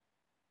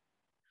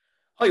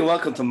Hi, and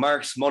welcome to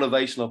Mark's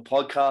Motivational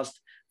Podcast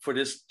for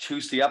this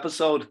Tuesday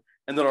episode,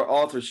 another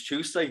Author's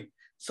Tuesday.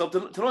 So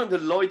tonight I'm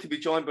delighted to be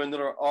joined by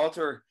another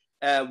author,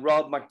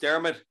 Rob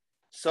McDermott.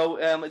 So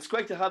it's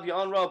great to have you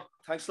on, Rob.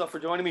 Thanks a lot for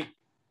joining me.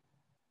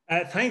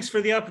 Thanks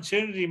for the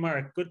opportunity,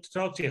 Mark. Good to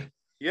talk to you.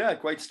 Yeah,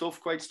 great stuff,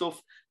 great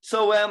stuff.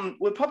 So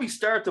we'll probably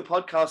start the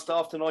podcast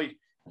off tonight.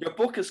 Your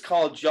book is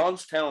called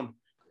Jonestown.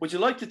 Would you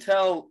like to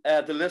tell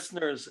the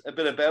listeners a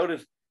bit about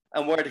it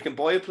and where they can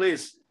buy it,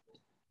 please?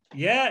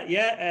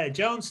 Yeah.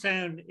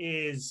 Jonestown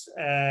is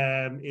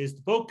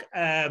the book.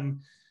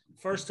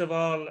 First of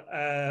all,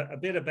 a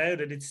bit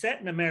about it. It's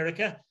set in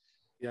America.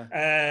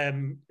 Yeah.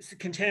 It's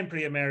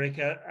contemporary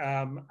America,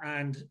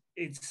 and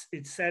it's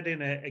set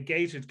in a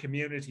gated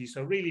community.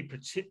 So really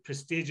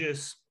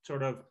prestigious,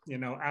 sort of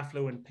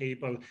affluent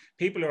people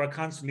who are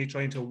constantly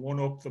trying to one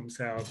up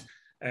themselves.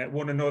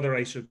 One another,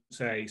 I should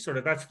say. Sort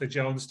of that's the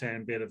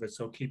Jonestown bit of it.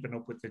 So keeping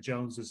up with the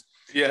Joneses.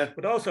 Yeah.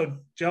 But also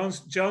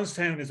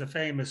Jonestown is a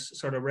famous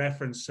sort of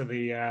reference to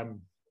the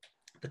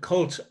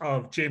cult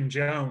of Jim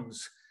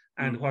Jones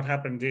and what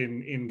happened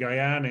in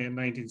Guyana in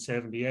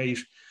 1978.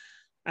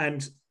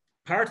 And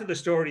part of the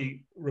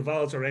story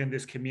revolves around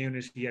this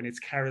community and its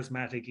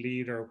charismatic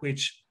leader,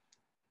 which,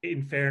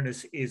 in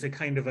fairness, is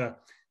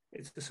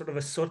it's a sort of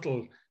a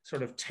subtle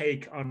sort of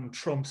take on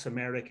Trump's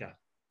America.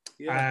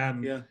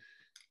 Yeah.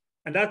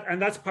 And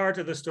that's part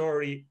of the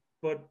story,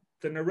 but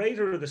the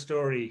narrator of the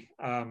story,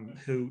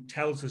 who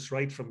tells us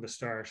right from the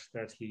start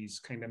that he's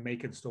kind of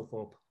making stuff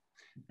up,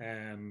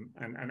 and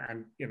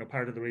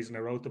part of the reason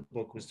I wrote the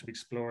book was to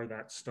explore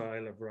that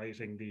style of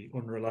writing, the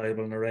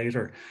unreliable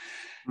narrator.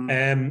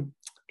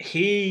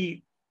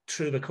 He,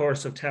 through the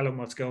course of telling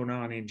what's going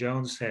on in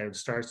Jonestown,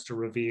 starts to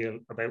reveal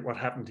about what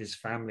happened to his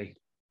family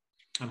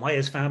and why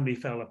his family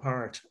fell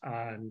apart,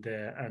 and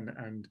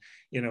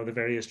the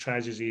various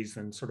tragedies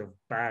and sort of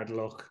bad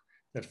luck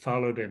that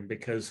followed him,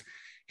 because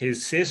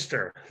his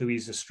sister, who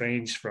he's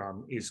estranged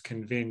from, is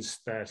convinced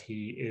that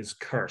he is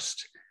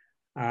cursed.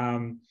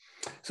 So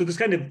there's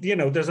kind of,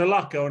 there's a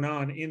lot going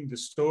on in the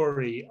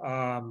story.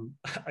 I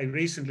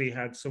recently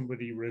had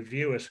somebody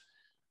review it,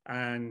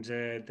 and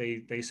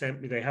they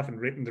sent me, they haven't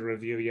written the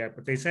review yet,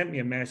 but they sent me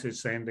a message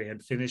saying they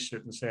had finished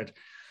it and said,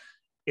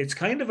 it's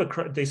kind of a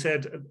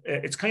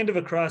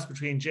cross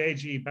between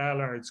J.G.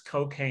 Ballard's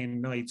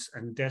Cocaine Nights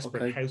and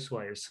Desperate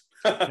Housewives.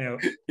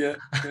 Yeah.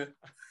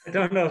 I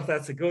don't know if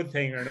that's a good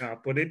thing or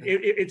not, but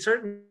it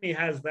certainly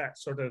has that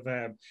sort of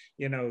the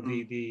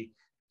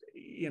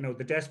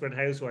Desperate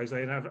Housewives.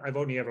 I've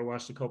only ever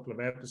watched a couple of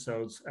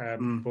episodes,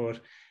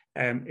 but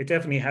it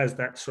definitely has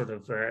that sort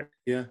of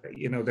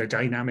the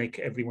dynamic,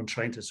 everyone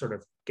trying to sort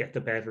of get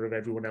the better of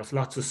everyone else.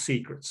 Lots of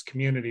secrets,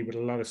 community with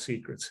a lot of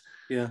secrets.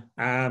 Yeah.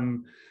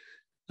 And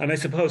I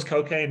suppose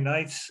Cocaine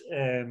Nights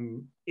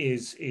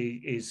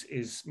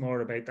is more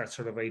about that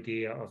sort of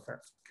idea of that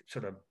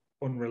sort of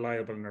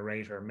unreliable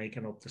narrator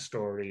making up the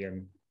story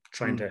and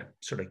trying to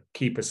sort of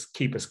keep us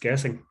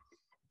guessing.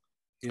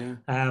 Yeah.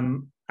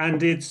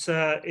 And it's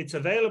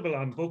available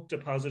on Book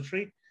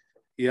Depository.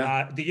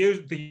 Yeah.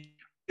 The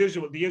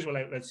usual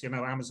outlets,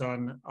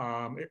 Amazon.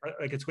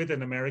 It's with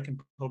an American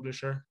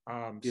publisher.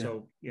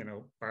 So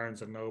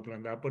Barnes and Noble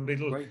and that. But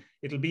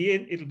it'll be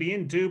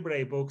in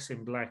Dubray Books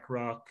in Black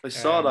Rock. I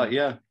saw that.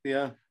 Yeah.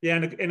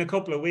 In a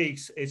couple of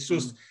weeks. It's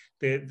just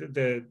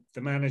the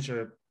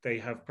manager. They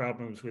have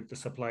problems with the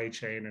supply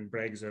chain and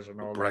Brexit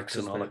and all Brexit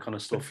and all that kind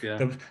of stuff.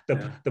 The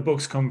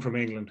books come from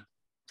England.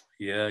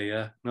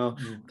 Yeah. No,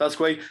 that's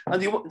great,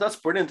 and that's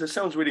brilliant. It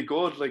sounds really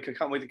good. Like, I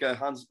can't wait to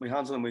get my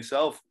hands on it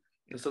myself.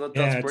 So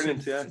that's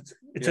brilliant.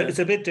 It's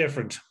a bit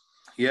different.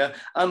 Yeah,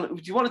 and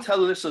do you want to tell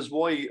the listeners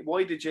why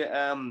did you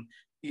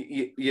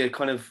you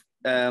kind of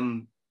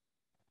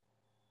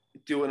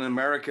do it in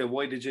America?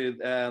 Why did you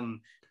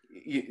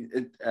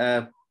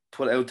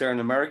put it out there in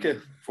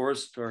America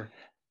first, or?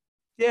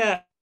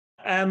 Yeah.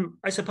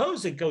 I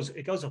suppose it goes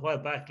a while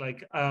back.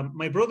 Like,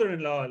 my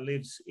brother-in-law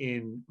lives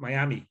in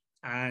Miami,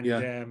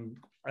 and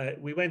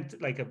we went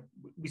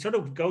we sort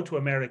of go to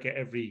America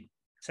every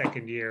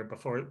second year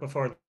before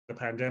the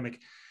pandemic.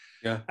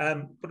 Yeah.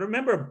 But I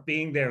remember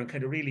being there and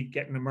kind of really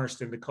getting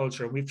immersed in the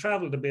culture. We've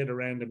traveled a bit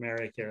around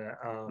America.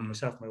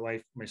 Myself, my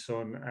wife, my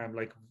son.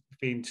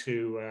 Been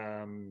to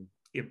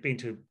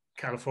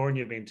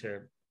California, been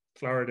to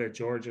Florida,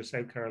 Georgia,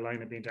 South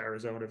Carolina, been to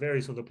Arizona,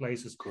 various other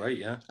places. Great,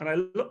 yeah. And I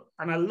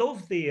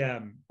love the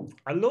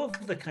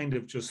kind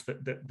of just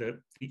the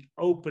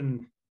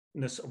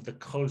openness of the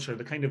culture,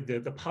 the kind of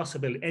the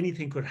possibility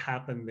anything could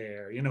happen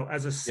there.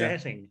 As a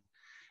setting,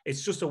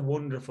 it's just a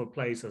wonderful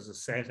place as a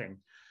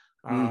setting,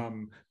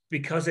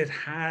 because it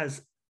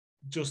has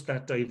just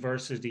that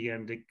diversity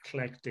and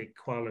eclectic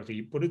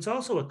quality. But it's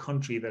also a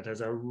country that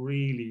has a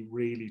really,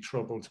 really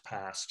troubled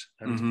past,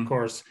 and of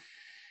course,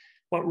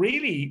 what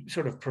really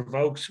sort of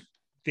provoked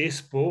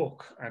this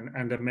book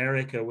and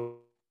America was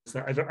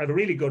that I have a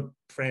really good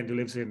friend who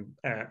lives in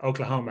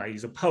Oklahoma.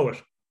 He's a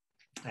poet.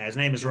 His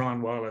name is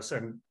Ron Wallace.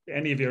 And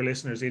any of your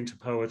listeners into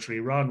poetry,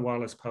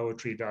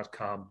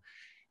 ronwallacepoetry.com.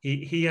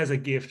 He has a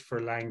gift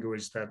for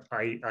language that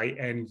I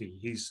envy.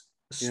 He's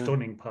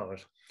stunning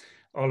poet,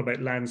 all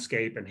about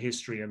landscape and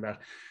history and that.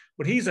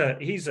 But he's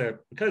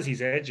because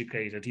he's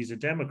educated, he's a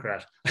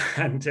Democrat,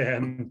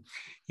 and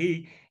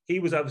he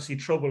was obviously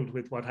troubled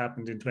with what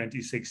happened in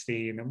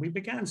 2016, and we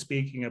began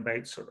speaking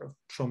about sort of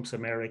Trump's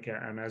America,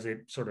 and as it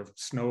sort of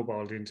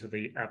snowballed into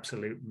the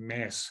absolute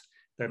mess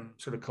that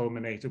sort of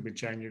culminated with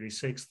January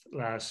 6th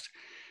last.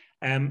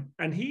 And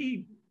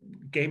he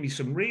gave me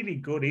some really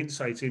good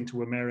insights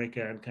into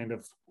America and kind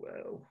of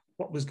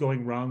what was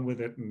going wrong with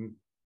it and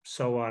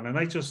so on. And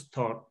I just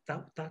thought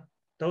that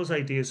those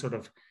ideas sort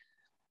of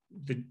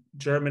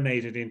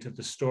germinated into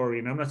the story.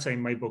 And I'm not saying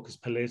my book is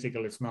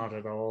political; it's not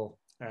at all.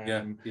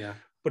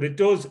 But it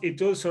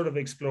does sort of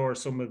explore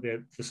some of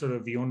the sort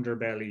of the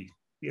underbelly,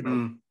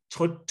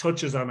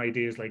 touches on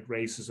ideas like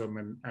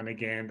racism and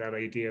again that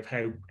idea of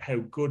how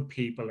good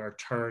people are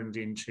turned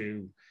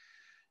into,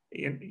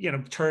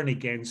 turn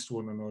against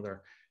one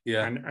another.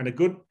 Yeah. And a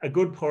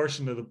good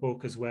portion of the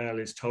book as well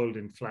is told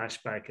in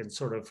flashback and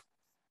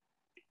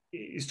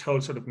is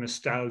told sort of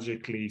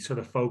nostalgically, sort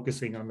of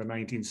focusing on the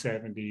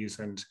 1970s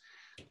and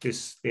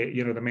this,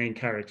 the main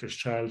character's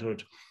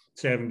childhood,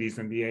 70s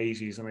and the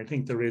 80s. And I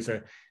think there's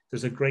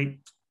a great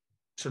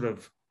sort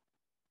of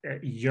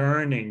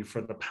yearning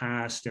for the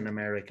past in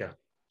America,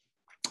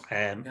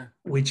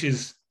 which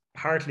is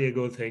partly a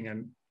good thing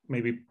and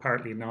maybe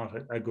partly not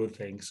a good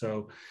thing.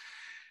 So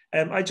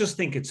I just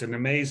think it's an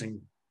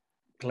amazing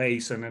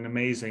place and an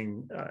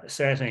amazing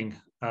setting.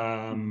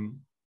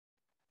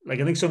 Like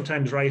I think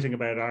sometimes writing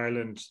about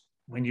Ireland,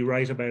 when you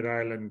write about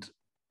Ireland,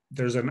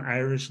 there's an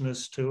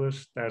Irishness to it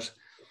that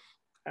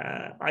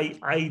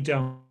I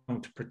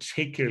don't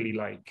particularly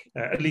like.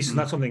 At least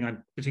not something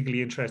I'm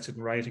particularly interested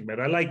in writing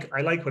about. I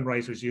like when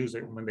writers use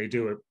it and when they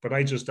do it, but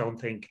I just don't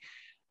think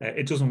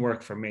it doesn't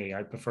work for me.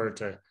 I prefer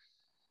to,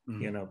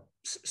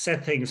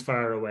 set things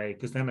far away,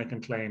 because then I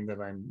can claim that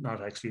I'm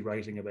not actually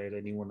writing about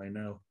anyone I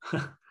know.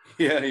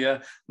 Yeah.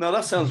 No,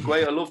 that sounds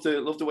great. I love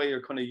the way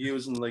you're kind of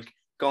using like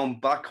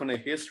going back kind of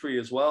history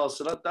as well.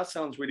 So that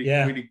sounds really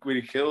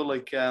really cool.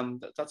 Like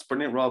that's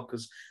brilliant, Rob,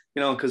 because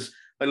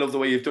I love the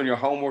way you've done your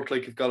homework.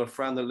 Like you've got a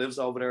friend that lives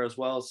over there as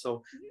well.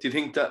 So do you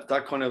think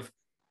that kind of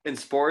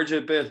inspired you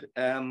a bit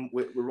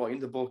with writing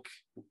the book?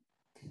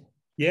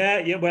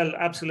 Yeah, well,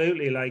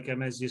 absolutely. Like,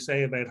 and as you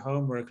say about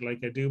homework, like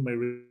I do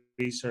my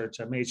research,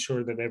 I made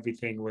sure that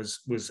everything was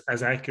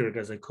as accurate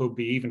as it could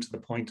be, even to the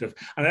point of,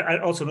 and I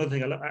also another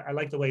thing, I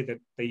like the way that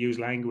they use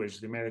language,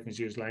 the Americans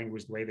use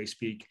language, the way they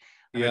speak,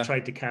 and I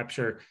tried to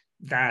capture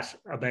that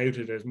about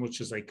it as much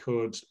as I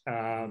could.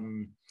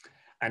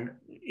 And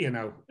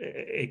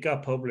it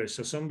got published,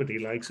 so somebody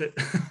likes it.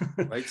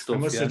 Right stuff.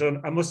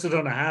 I must have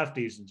done a half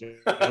decent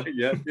job.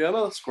 yeah,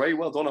 no, that's great.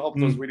 Well done. I hope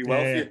it does really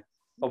well for you.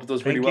 Hope it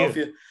does really well for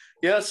you.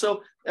 Yeah.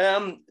 So,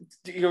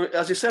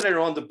 as you said earlier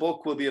on, the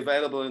book will be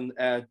available in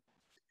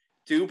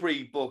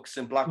Dewberry Books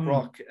in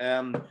Blackrock.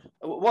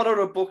 What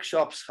other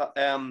bookshops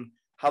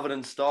have it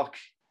in stock,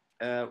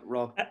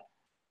 Rob?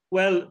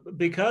 Well,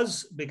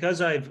 because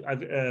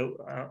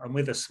I'm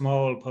with a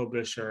small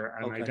publisher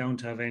and I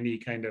don't have any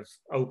kind of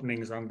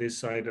openings on this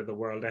side of the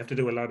world. I have to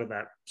do a lot of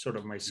that sort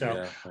of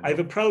myself. Yeah, I've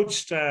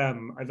approached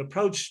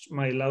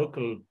my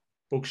local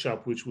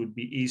bookshop, which would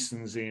be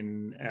Eason's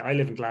in. I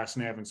live in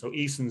Glasnevin, so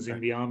Eason's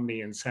in the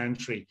Omni and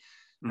Santry,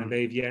 and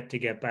they've yet to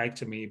get back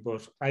to me.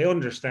 But I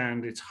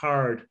understand it's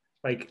hard.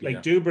 Like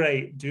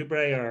Dewberry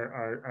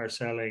are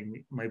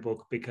selling my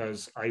book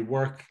because I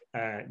work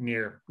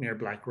near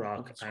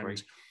Blackrock, and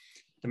great.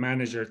 The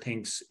manager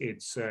thinks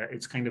it's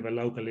kind of a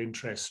local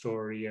interest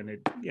story, and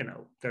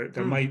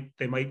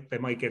they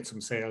might get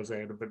some sales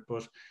out of it,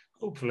 but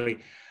hopefully,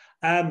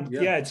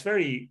 it's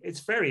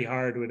very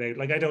hard without,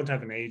 like, I don't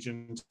have an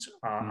agent,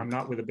 I'm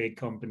not with a big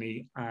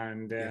company,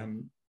 and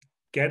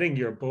getting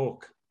your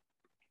book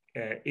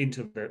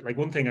into the, like,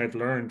 one thing I've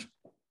learned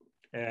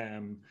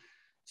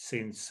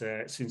since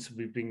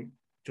we've been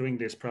doing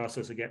this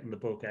process of getting the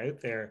book out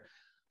there,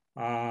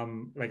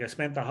 like I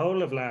spent the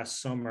whole of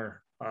last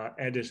summer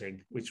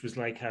editing, which was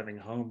like having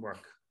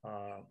homework.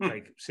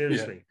 Like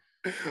seriously,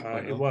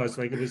 it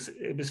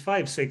was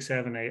 5, 6,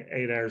 7,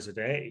 8 hours a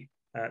day,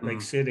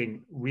 like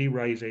sitting,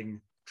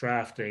 rewriting,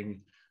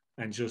 drafting,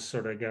 and just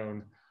sort of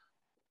going,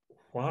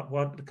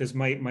 what? Because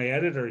my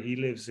editor, he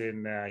lives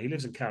in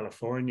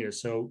California,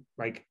 so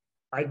like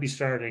I'd be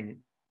starting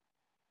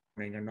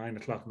at 9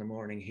 o'clock in the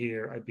morning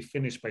here. I'd be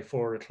finished by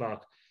 4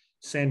 o'clock,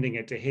 sending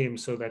it to him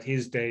so that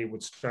his day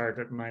would start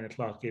at 9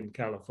 o'clock in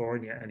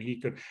California, and he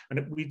could.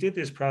 And we did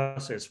this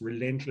process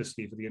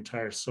relentlessly for the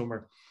entire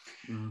summer.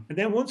 And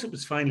then once it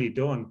was finally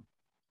done,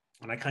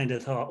 and I kind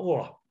of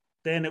thought,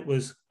 then it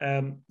was,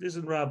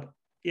 listen, Rob,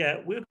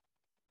 we'll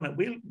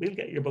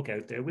get your book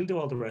out there. We'll do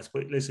all the rest.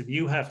 But listen,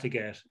 you have to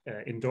get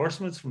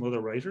endorsements from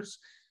other writers.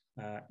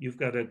 You've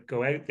got to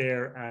go out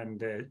there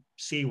and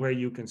see where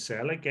you can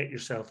sell it, get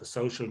yourself a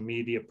social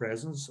media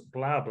presence,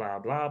 blah, blah,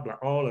 blah, blah,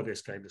 all of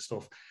this kind of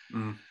stuff.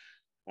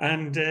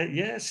 And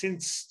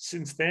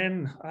since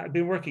then, I've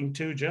been working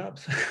 2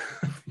 jobs.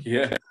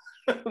 Yeah,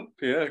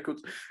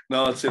 good.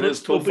 No, it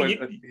is tough.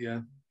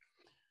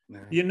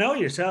 You know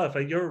yourself,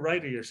 like you're a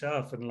writer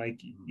yourself, and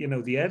like, you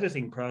know, the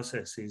editing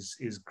process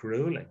is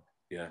grueling.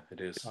 Yeah,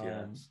 it is.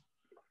 Yes.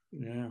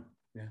 Yeah.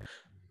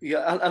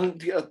 Yeah,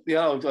 and yeah,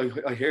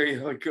 I hear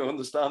you. I can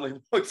understand. I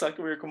know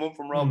exactly where you're coming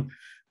from, Rob.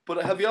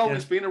 But have you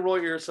always been a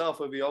writer yourself?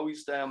 Have you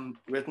always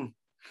written?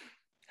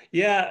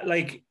 Yeah,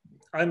 like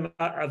I've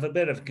a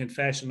bit of a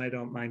confession. I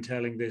don't mind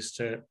telling this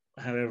to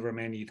however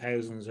many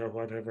thousands or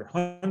whatever,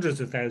 hundreds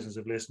of thousands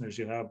of listeners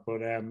you have.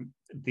 But I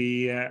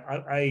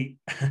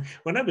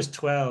when I was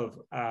 12,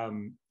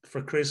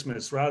 for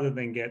Christmas, rather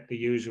than get the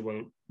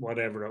usual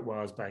whatever it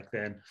was back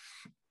then,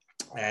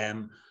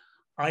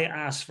 I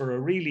asked for a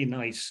really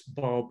nice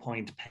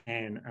ballpoint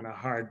pen and a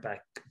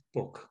hardback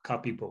book,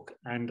 copybook,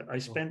 and I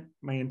spent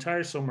my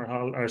entire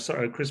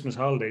Christmas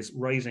holidays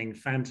writing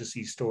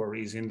fantasy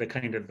stories in the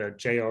kind of the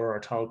J.R.R.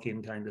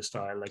 Tolkien kind of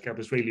style. Like I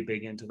was really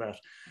big into that,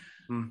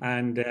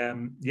 and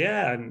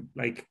and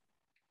like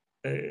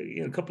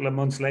a couple of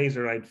months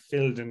later, I'd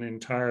filled an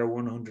entire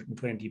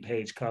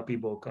 120-page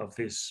copybook of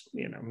this,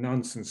 you know,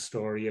 nonsense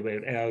story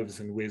about elves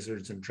and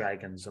wizards and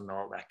dragons and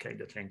all that kind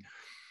of thing.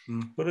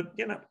 But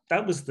you know,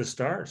 that was the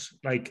start.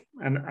 Like,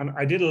 and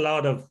I did a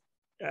lot of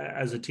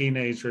as a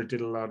teenager,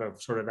 did a lot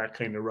of sort of that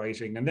kind of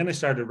writing, and then I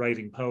started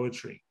writing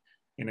poetry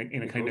in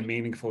a kind of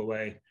meaningful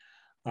way.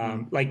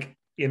 Like,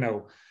 you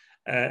know,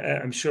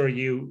 I'm sure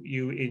you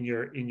in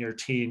your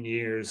teen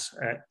years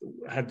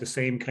had the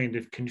same kind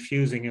of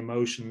confusing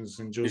emotions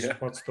and just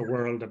what's the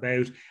world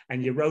about,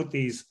 and you wrote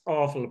these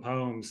awful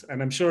poems,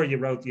 and I'm sure you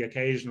wrote the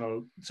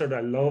occasional sort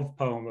of love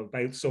poem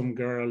about some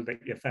girl that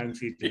you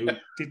fancied who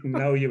didn't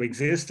know you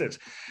existed,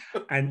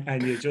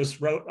 and you just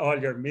wrote all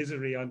your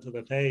misery onto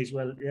the page.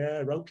 Well, yeah,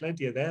 I wrote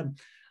plenty of them.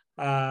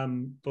 So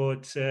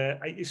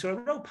I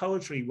wrote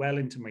poetry well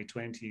into my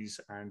 20s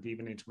and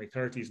even into my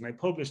 30s, and I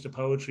published a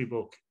poetry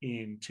book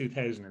in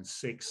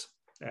 2006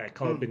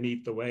 called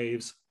Beneath the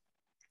Waves,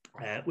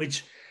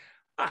 which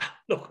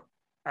look,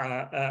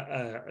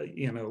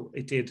 you know,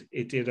 it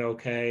did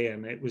okay,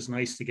 and it was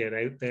nice to get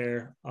out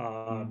there,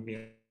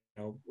 you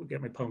know,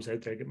 get my poems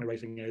out there, get my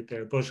writing out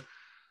there. But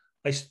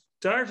I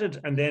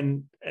started, and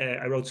then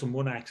I wrote some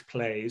one-act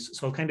plays,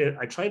 so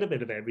I tried a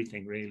bit of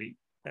everything really.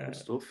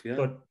 Stuff,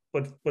 yeah.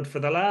 But for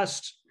the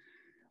last,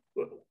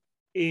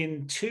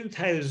 in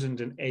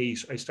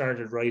 2008, I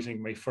started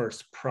writing my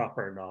first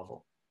proper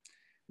novel,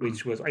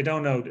 which was, I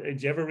don't know,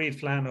 did you ever read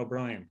Flann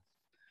O'Brien?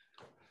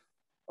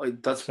 I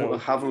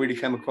haven't really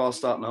come across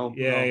that now.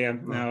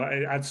 No.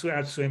 I'd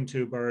Swim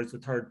Two Birds, The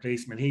Third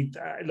Policeman. He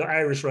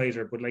Irish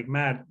writer, but like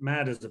mad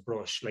as a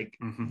brush, like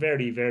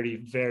very, very,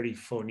 very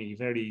funny,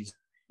 very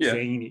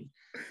zany.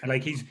 And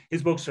like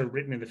his books are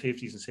written in the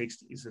 50s and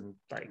 60s, and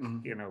like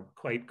you know,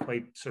 quite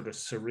sort of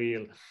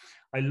surreal.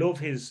 I love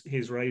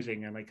his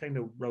writing, and I kind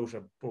of wrote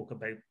a book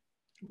about,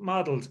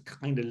 modeled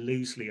kind of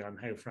loosely on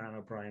how Flann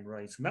O'Brien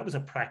writes, and that was a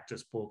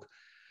practice book.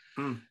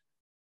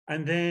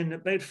 And then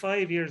about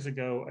 5 years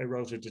ago, I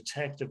wrote a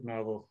detective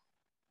novel,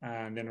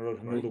 and then I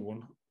wrote another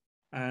one,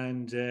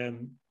 and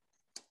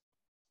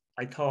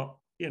I thought,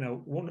 you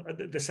know,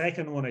 the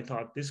second one, I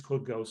thought this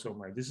could go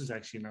somewhere. This is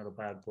actually not a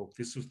bad book.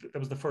 That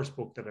was the first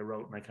book that I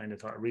wrote, and I kind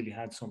of thought I really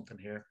had something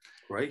here.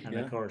 Right. And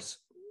of course,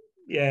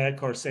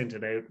 sent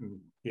it out, and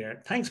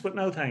thanks but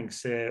no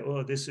thanks.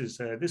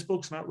 This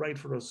book's not right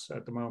for us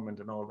at the moment,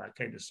 and all that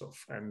kind of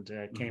stuff. And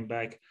came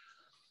back,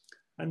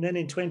 and then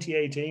in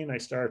 2018, I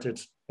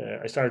started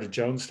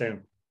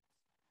Jonestown.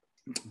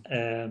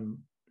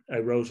 I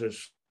wrote it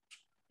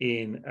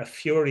in a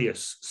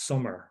furious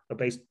summer.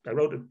 I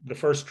wrote the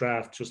first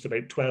draft just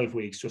about 12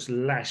 weeks, just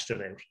lashed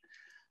it out,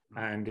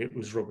 and it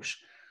was rubbish.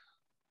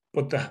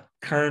 But the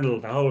kernel,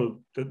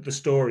 the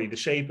story, the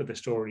shape of the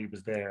story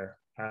was there,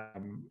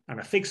 and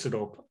I fixed it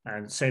up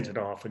and sent it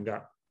off and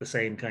got the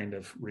same kind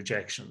of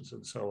rejections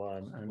and so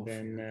on. And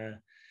then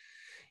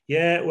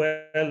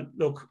well,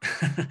 look,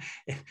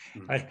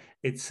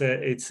 it's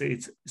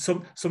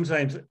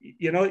sometimes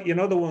you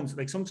know the ones,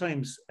 like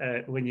sometimes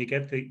when you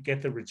get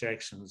the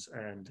rejections,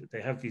 and they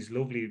have these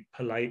lovely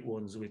polite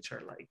ones which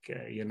are like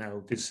you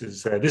know, this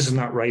is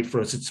not right for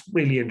us. It's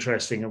really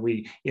interesting, and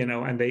we, you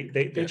know, and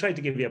they try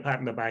to give you a pat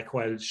on the back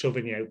while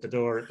shoving you out the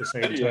door at the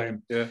same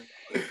time.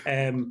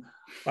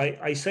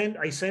 I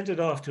sent it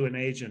off to an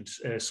agent,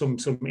 some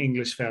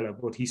English fella,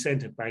 but he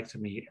sent it back to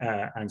me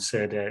and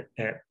said,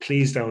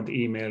 "Please don't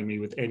email me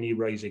with any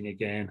writing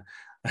again."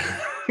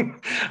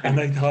 And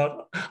I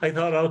thought,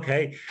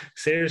 okay,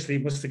 seriously,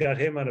 must have got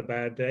him on a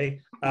bad day.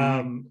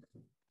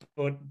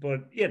 But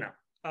you know,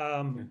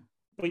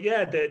 but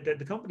yeah,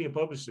 the company who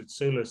published it,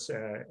 Sulis,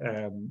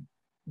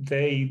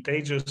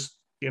 they just,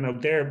 you know,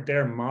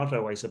 their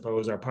motto, I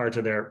suppose, or part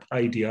of their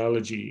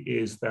ideology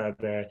is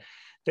that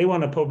they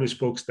want to publish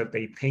books that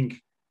they think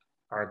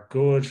are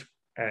good,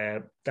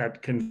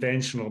 that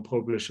conventional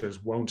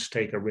publishers won't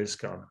take a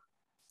risk on.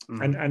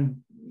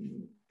 And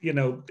you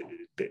know,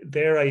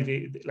 their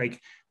idea, like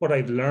what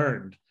I've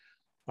learned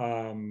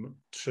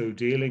through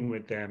dealing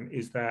with them,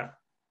 is that,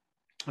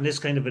 and this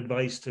kind of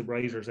advice to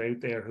writers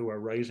out there who are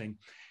writing,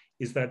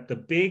 is that the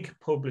big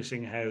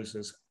publishing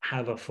houses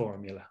have a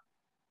formula.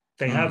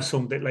 They have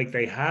something, like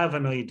they have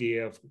an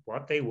idea of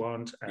what they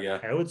want and Yeah.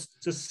 how it's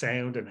to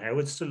sound and how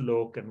it's to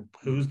look and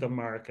who's the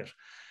market.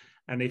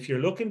 And if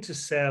you're looking to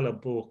sell a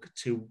book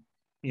to,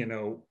 you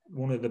know,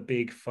 one of the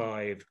big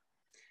five,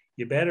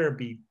 you better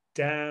be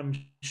damn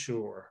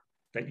sure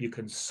that you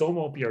can sum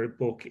up your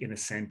book in a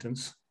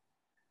sentence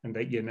and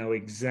that you know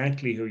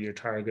exactly who your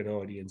target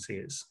audience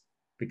is.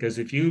 Because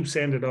if you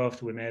send it off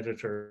to an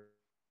editor,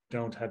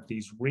 don't have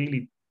these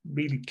really,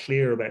 really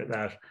clear about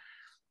that,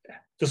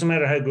 doesn't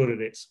matter how good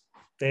it is.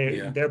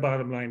 Their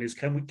bottom line is,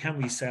 can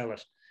we sell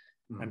it?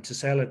 And to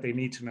sell it, they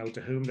need to know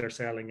to whom they're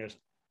selling it,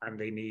 and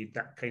they need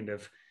that kind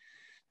of,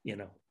 you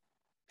know,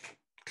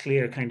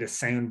 clear kind of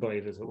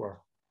soundbite, as it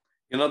were.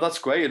 You know, that's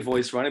great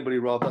advice for anybody,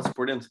 Rob. That's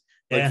brilliant.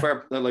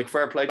 Like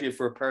fair play to you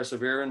for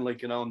persevering,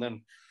 like, you know, and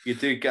then you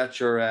do get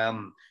your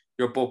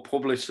book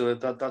published. So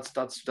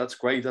that's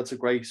great. That's a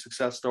great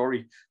success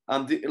story.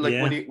 And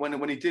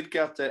when he did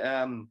get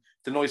the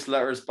nice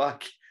letters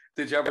back,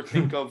 did you ever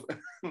think of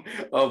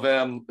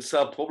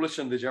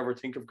self-publishing? Did you ever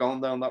think of going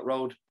down that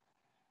road?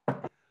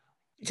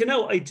 You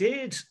know, I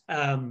did.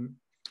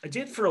 I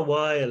did for a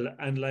while,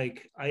 and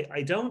like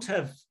I don't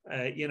have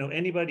you know,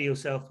 anybody who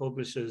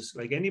self-publishes,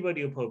 like anybody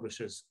who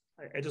publishes,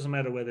 it doesn't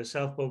matter whether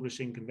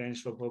self-publishing,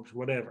 conventional publishing,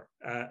 whatever.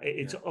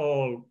 It's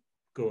all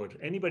good.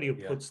 Anybody who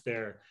puts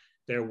their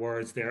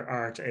words, their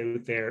art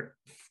out there,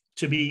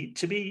 to be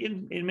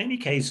in many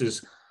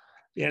cases,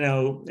 you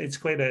know, it's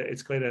quite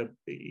a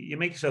you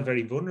make yourself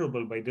very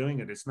vulnerable by doing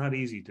it. It's not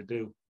easy to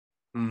do.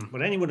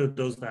 But anyone who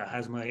does that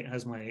has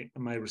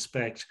my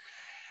respect.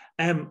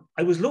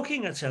 I was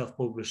looking at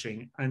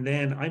self-publishing, and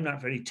then I'm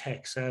not very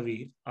tech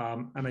savvy,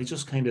 and I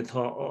just kind of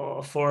thought,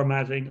 oh,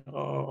 formatting,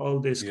 all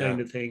this kind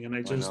of thing, and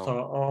I just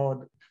thought,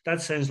 oh,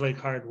 that sounds like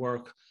hard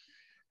work,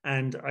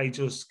 and I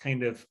just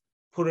kind of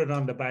put it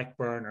on the back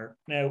burner.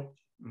 Now,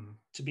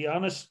 to be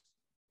honest,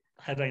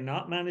 had I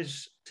not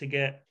managed to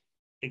get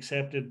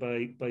accepted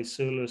by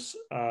Sulis,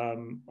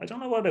 I don't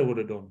know what I would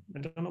have done. I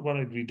don't know what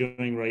I'd be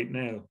doing right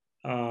now.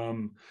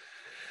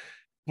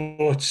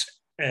 But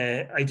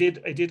I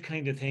did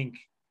kind of think,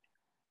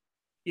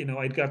 you know,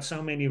 I'd got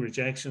so many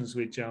rejections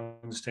with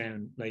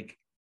Jonestown, like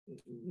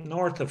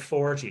north of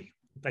 40,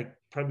 like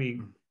probably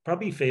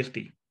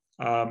 50,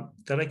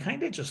 that I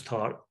kind of just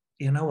thought,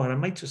 you know what, I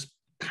might just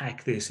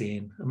pack this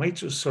in. I might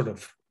just sort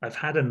of, I've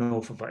had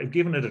enough of it. I've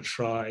given it a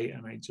try,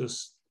 and I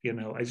just, you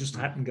know, I just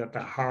hadn't got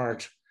the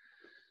heart.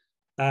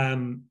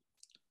 But,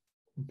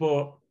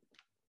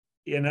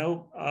 you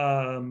know,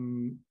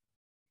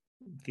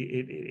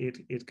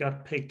 it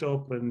got picked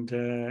up, and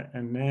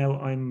now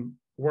I'm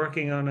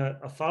working on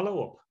a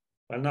follow up.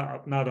 Well,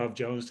 not of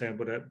Jonestown,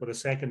 but a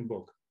second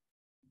book.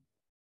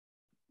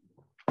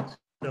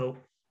 So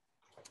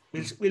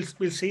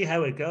we'll see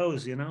how it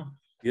goes. You know.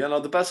 Yeah,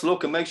 no, the best of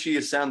luck, and make sure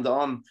you send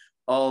on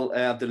all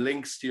the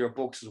links to your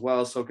books as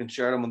well, so I can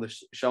share them on the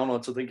show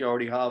notes. I think you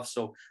already have,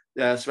 so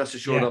rest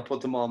assured I'll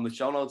put them on the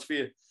show notes for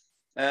you.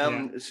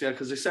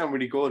 Because they sound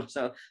really good.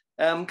 So,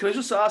 can I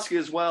just ask you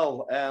as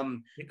well,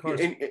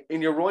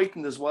 in your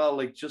writing as well,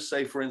 like, just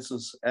say for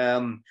instance,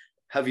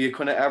 have you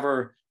kind of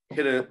ever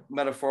hit a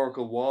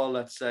metaphorical wall,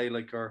 let's say,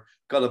 like, or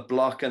got a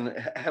block, and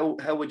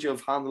how would you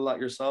have handled that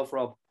yourself,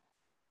 Rob?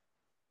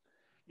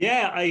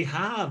 Yeah, I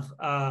have.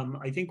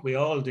 I think we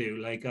all do.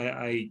 Like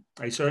I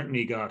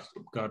certainly got,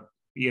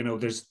 you know,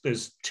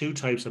 there's two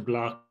types of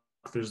block.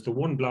 There's the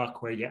one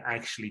block where you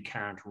actually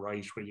can't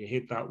write, where you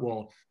hit that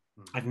wall.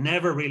 I've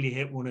never really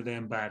hit one of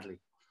them badly.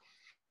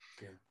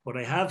 But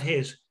I have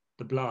hit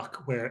the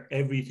block where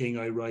everything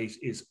I write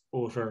is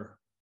utter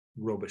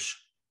rubbish.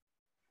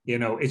 You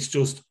know, it's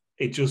just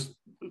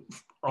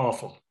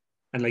awful.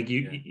 And like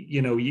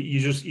you know,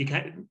 you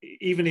can't,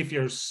 even if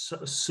you're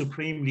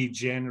supremely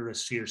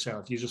generous to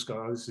yourself, you just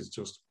go, oh, this is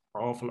just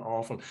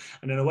awful.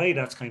 And in a way,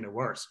 that's kind of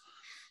worse.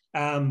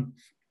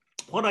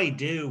 What I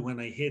do when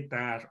I hit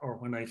that, or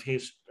when I've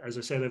hit, as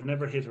I said, I've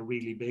never hit a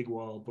really big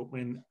wall, but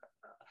when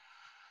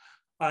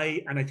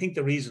I think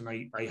the reason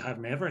I have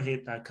never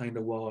hit that kind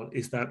of wall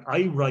is that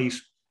I write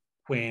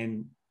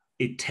when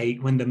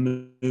when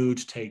the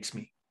mood takes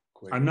me.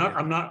 I'm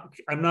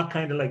not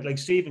kind of like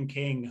Stephen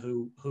King,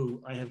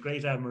 who I have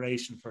great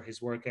admiration for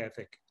his work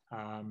ethic.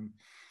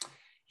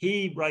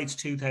 He writes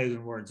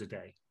 2,000 words a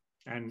day,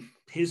 and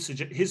his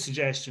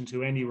suggestion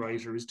to any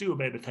writer is do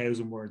about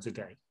 1,000 words a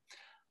day.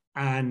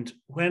 And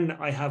when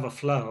I have a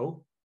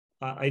flow,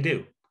 I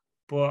do.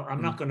 But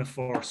I'm not going to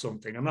force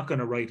something. I'm not going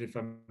to write if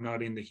I'm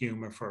not in the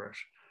humor for it.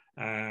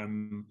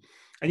 And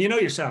you know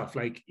yourself,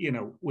 like, you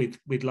know, with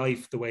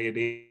life the way it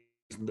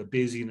is and the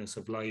busyness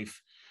of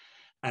life,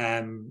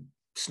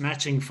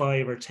 snatching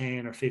 5 or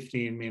 10 or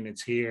 15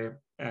 minutes here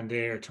and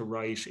there to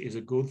write is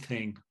a good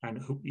thing.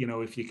 And, you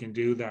know, if you can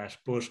do that.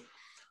 But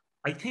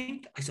I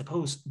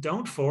suppose,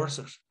 don't force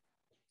it.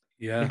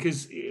 Yeah.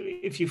 Because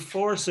if you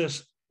force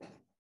it,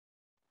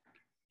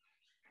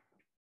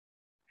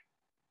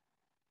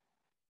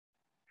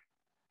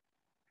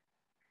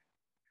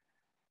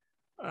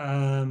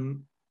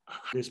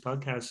 this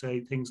podcast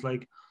say things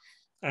like,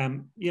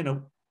 you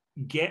know,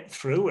 get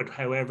through it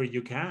however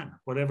you can,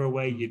 whatever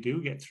way you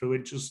do get through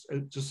it,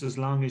 just as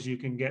long as you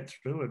can get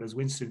through it. As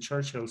Winston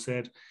Churchill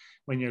said,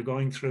 when you're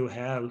going through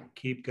hell,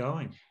 keep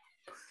going.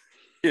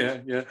 Yeah,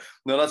 yeah.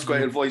 No, that's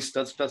great advice.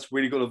 That's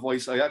really good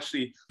advice. I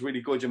actually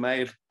really good you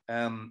made,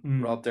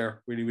 Rob.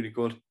 There, really, really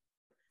good.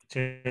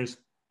 Cheers.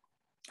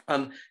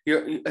 And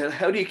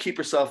how do you keep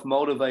yourself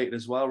motivated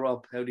as well,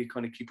 Rob? How do you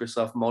kind of keep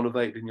yourself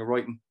motivated in your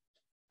writing?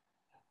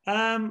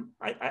 I'm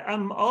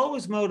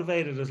always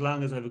motivated as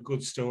long as I have a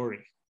good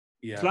story.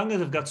 Yeah. As long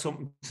as I've got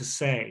something to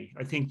say,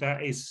 I think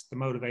that is the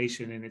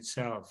motivation in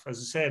itself. As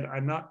I said,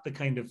 I'm not the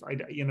kind of,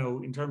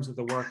 in terms of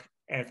the work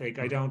ethic,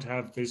 I don't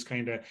have this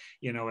kind of,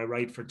 I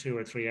write for 2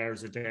 or 3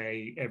 hours a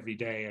day, every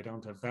day. I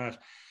don't have that.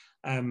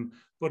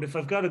 But if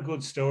I've got a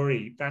good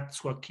story,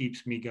 that's what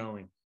keeps me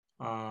going.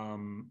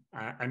 And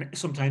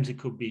sometimes it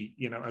could be,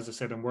 as I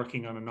said, I'm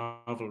working on a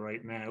novel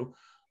right now.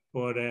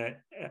 But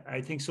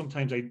I think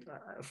sometimes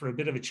for a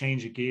bit of a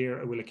change of gear,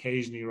 I will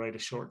occasionally write a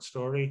short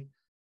story.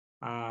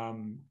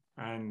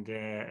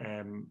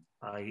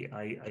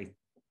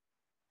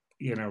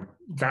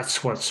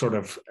 That's what sort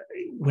of,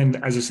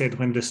 as I said,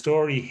 when the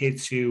story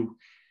hits you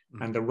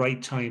and the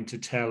right time to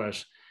tell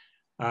it,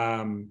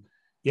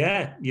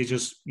 you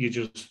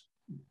just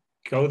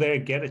go there,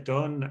 get it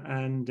done.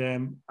 And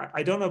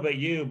I don't know about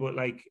you, but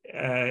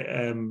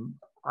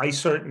I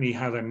certainly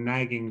have a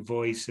nagging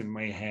voice in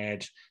my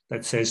head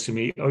that says to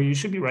me, oh, you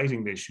should be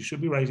writing this. You should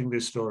be writing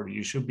this story.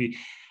 You should be.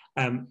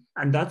 And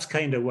that's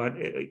kind of what,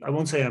 I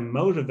won't say I'm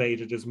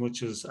motivated as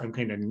much as I'm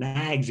kind of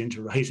nagged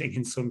into writing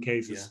in some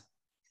cases.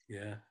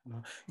 Yeah.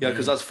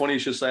 Because that's funny you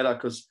should say that,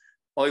 because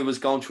I was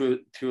going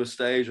through a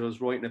stage, I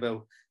was writing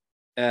about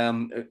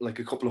like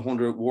a couple of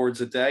 100 words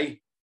a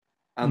day.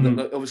 And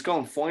it was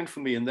going fine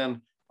for me. And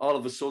then all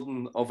of a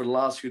sudden, over the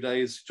last few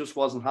days, just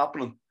wasn't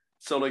happening.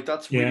 So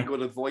that's really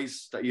good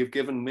advice that you've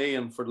given me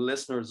and for the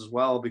listeners as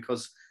well,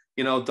 because,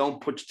 don't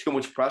put too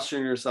much pressure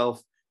on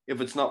yourself.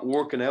 If it's not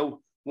working out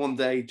one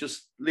day,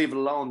 just leave it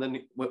alone.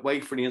 Then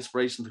wait for the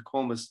inspiration to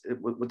come.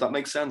 Would that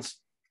make sense?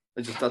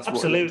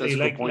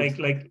 Absolutely. I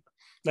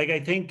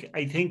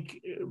think,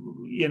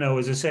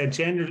 as I said,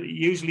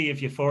 usually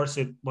if you force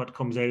it, what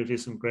comes out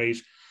isn't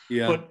great.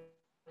 Yeah. But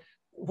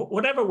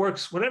whatever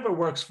works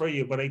for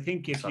you. But I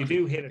think if you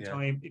do hit a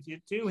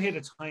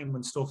time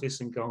when stuff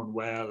isn't going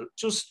well,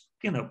 just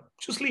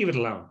leave it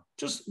alone.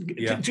 Just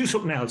do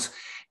something else.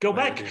 Go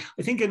back.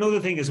 I think another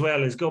thing as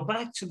well is go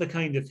back to the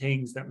kind of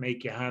things that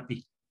make you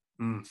happy.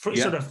 Sort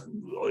of,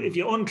 if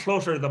you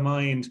unclutter the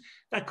mind,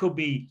 that could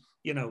be,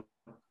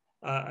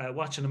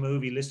 watching a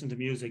movie, listening to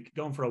music,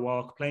 going for a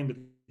walk, playing with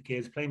the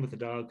kids, playing with the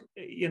dog,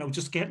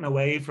 just getting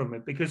away from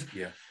it, because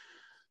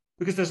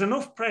there's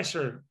enough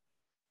pressure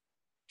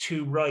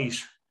to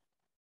write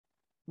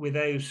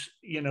without,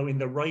 in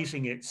the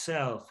writing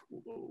itself,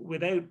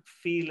 without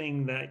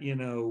feeling that,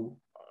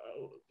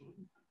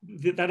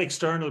 that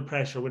external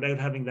pressure, without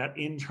having that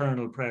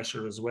internal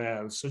pressure as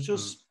well. So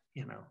just,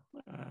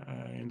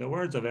 in the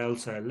words of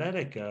Elsa, let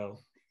it go.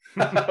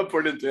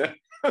 Brilliant, yeah.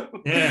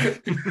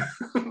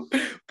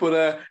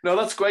 But no,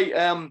 that's great.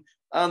 And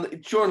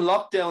during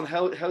lockdown,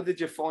 how did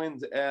you find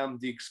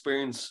the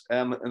experience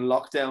in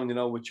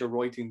lockdown? With your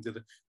writing, did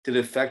it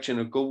affect you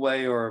in a good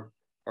way, or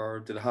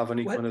did it have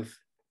any kind of?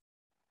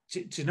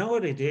 Do you know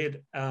what I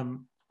did?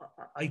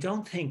 I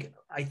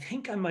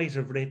think I might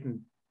have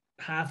written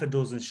half a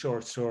dozen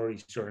short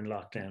stories during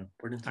lockdown.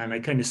 Brilliant. And I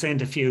kind of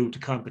sent a few to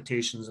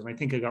competitions, and I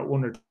think I got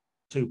 1 or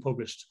 2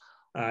 published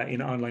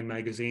in online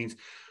magazines.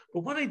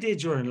 But what I did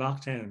during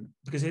lockdown,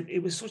 because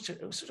it was such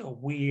a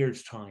weird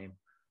time.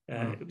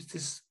 It was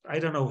this, I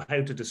don't know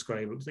how to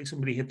describe it. It was like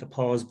somebody hit the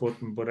pause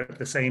button, but at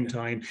the same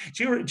time,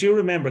 do you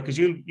remember? Because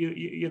you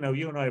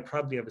and I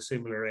probably have a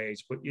ssimilar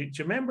age. But do you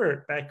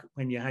remember back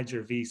when you had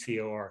your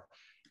VCR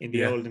in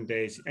the olden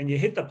days, and you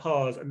hit the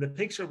pause, and the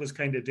picture was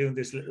kind of doing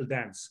this little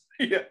dance?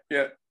 Yeah.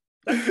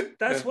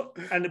 That's what,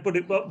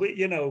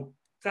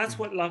 that's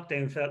what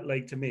lockdown felt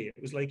like to me.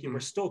 It was like you were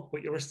stuck,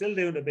 but you were still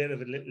doing a bit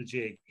of a little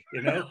jig,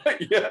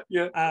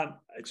 Yeah.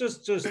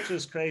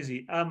 Just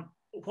crazy.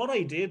 What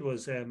I did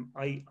was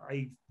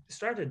I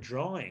started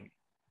drawing,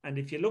 and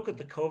if you look at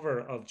the cover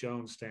of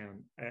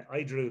Jonestown,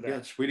 I drew that. Yeah,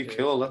 it's really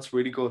cool. That's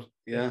really good.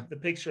 Yeah. The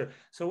picture.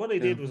 So what I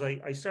did was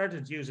I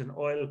started using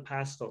oil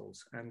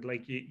pastels, and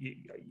like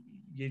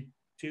you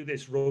do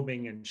this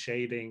rubbing and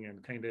shading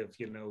and kind of,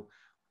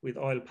 with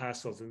oil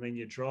pastels, and then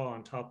you draw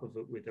on top of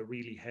it with a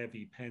really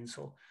heavy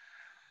pencil.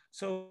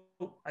 So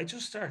I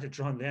just started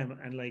drawing them,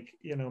 and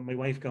my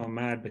wife going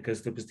mad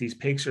because there was these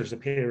pictures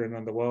appearing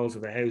on the walls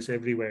of the house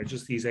everywhere,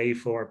 just these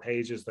A4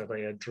 pages that I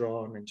had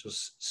drawn and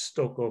just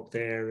stuck up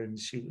there. And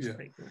she was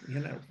like,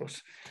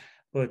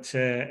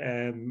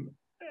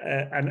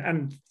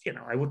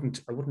 I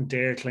wouldn't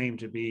dare claim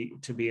to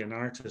be an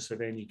artist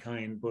of any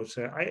kind, but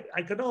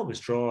I could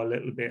always draw a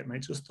little bit, and I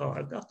just thought,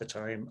 I've got the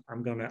time,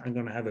 I'm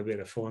gonna have a bit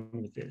of fun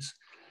with this.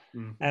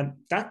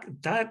 That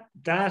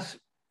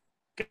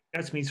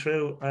gets me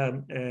through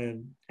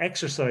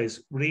exercise,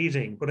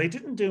 reading, but I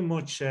didn't do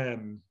much. I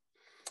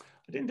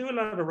didn't do a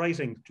lot of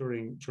writing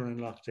during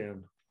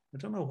lockdown. I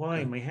don't know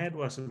why my head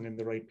wasn't in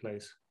the right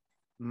place.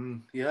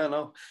 Yeah,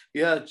 no,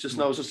 yeah, just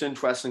no, it's just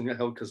interesting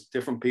how, because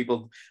different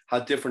people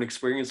had different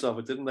experience of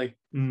it, didn't they?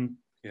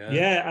 Yeah,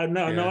 yeah,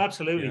 no, yeah,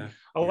 absolutely. yeah,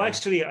 Oh, yeah.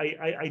 actually,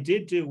 I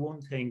did do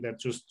one thing that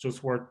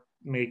just worth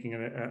making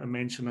a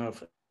mention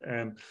of.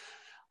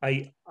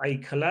 I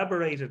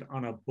collaborated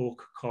on a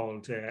book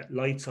called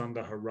Lights on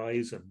the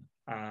Horizon.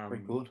 Very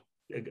good.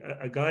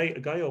 A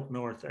guy up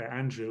north,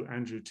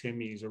 Andrew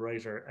Timmy, is a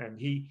writer, and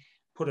he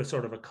put a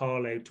sort of a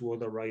call out to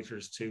other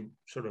writers, to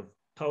sort of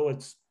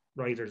poets,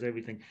 writers,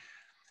 everything,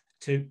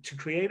 to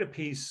create a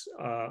piece,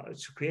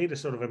 to create a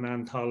sort of an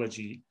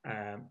anthology,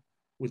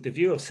 with the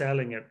view of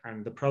selling it,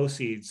 and the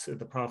proceeds,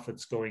 the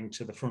profits, going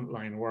to the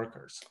frontline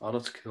workers. Oh,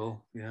 that's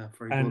cool. Yeah,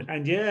 very And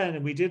good. yeah,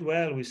 and we did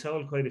well. We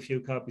sold quite a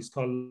few copies,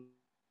 called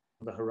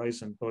The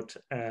Horizon. But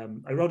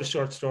I wrote a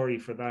short story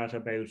for that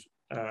about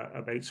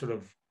sort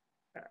of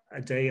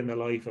a day in the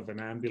life of an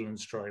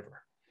ambulance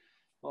driver.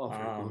 Oh,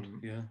 very good.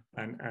 Yeah.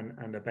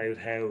 And about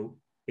how,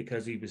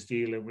 because he was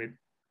dealing with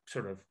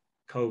sort of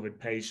COVID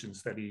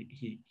patients, that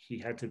he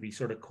had to be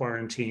sort of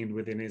quarantined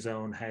within his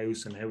own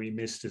house, and how he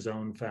missed his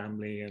own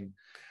family, and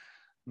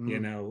you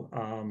know.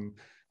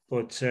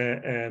 But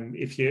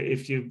if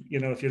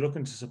you're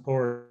looking to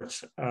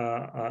support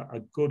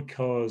a good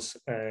cause,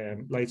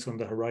 Lights on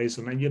the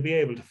Horizon, and you'll be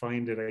able to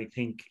find it. I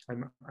think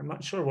I'm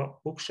not sure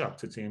what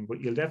bookshops it's in,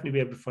 but you'll definitely be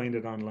able to find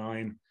it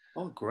online.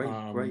 Oh, great.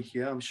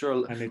 Yeah, I'm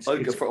sure. And I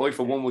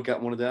for one would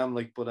get one of them.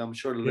 Like, but I'm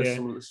sure the yeah.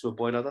 listener will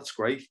buy that. That's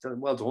great.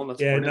 Well done. That's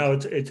Yeah,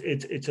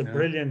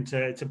 brilliant.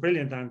 no, it's a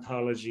brilliant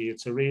anthology.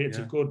 It's a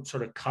good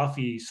sort of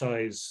coffee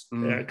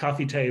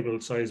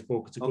table size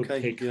book. It's a good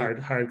thick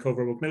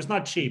hardcover book. Now, it's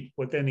not cheap,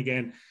 but then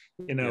again,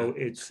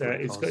 it's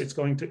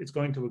going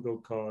to a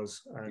good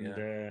cause,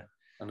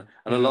 and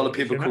a lot of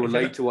people could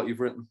relate to what you've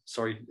written.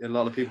 Sorry, a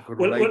lot of people could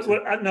relate.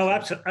 No,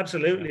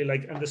 absolutely.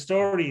 Like, and the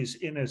stories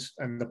in it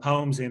and the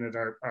poems in it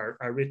are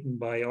written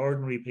by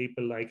ordinary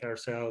people like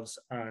ourselves,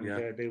 and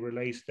they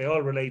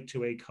all relate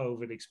to a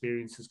COVID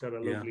experience. It's got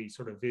a lovely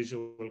sort of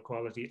visual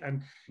quality,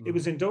 and it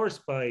was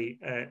endorsed by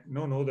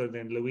none other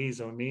than Louise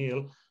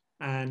O'Neill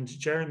and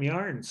Jeremy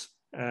Irons.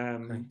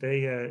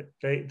 They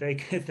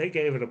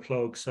gave it a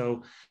plug,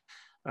 so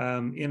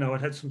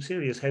it had some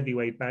serious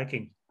heavyweight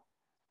backing.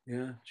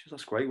 Yeah,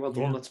 that's great. Well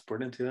done. That's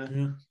brilliant.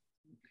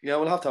 Yeah,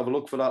 we'll have to have a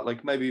look for that.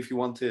 Like, maybe if you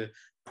want to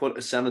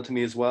send it to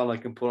me as well, I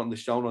can put it on the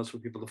show notes for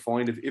people to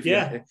find.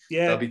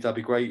 That'd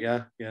be great.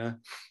 Yeah.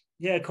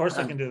 Of course,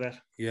 I can do that.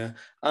 Yeah.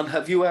 And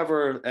have you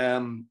ever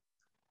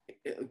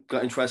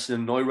got interested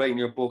in narrating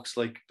your books,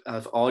 like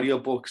as audio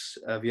books?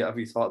 Have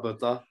you thought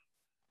about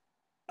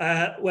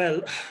that?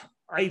 Well,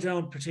 I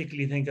don't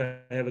particularly think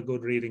I have a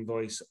good reading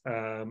voice.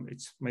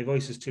 My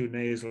voice is too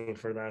nasal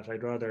for that.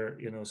 I'd rather,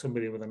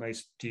 somebody with a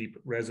nice, deep,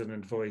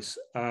 resonant voice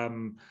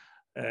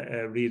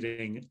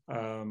reading.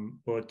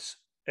 But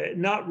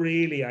not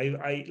really.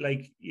 I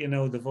like,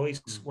 the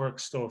voice work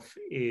stuff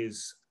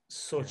is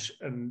such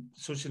an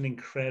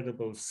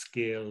incredible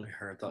skill. I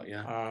heard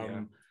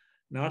that.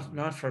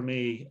 Not for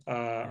me.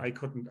 I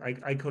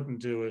couldn't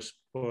do it.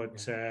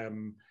 But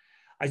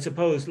I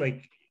suppose,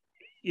 like,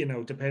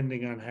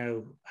 depending on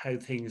how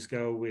things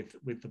go with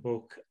the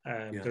book,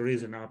 there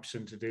is an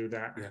option to do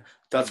that. Yeah,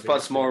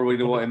 that's more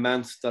really what I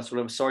meant. That's what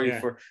I'm sorry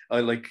for. I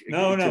like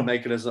to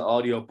make it as an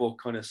audio book,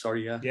 kind of.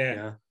 Sorry,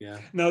 yeah.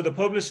 No,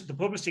 the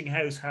publishing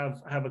house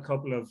have a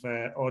couple of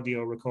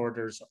audio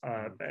recorders,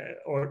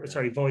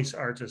 voice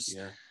artists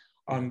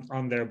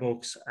on their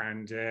books,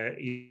 and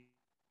the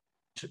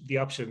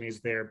option is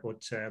there,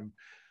 but.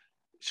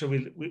 So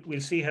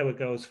we'll see how it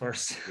goes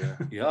first.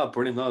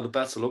 Brilliant. No, the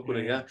best of luck with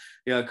it.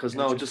 Because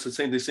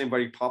they seem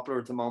very popular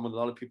at the moment. A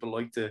lot of people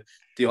like the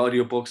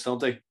audiobooks,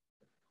 don't they?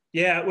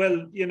 Yeah,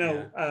 well,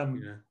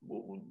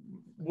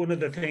 one of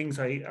the things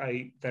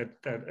that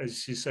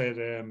as you said,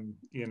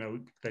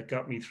 that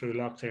got me through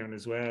lockdown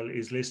as well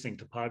is listening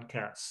to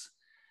podcasts.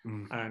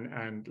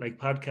 And like,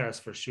 podcasts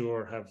for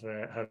sure have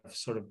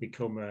sort of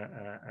become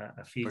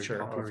a feature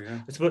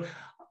popular, of.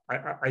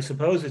 I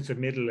suppose it's a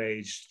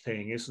middle-aged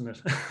thing, isn't it?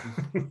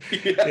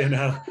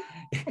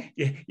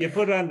 You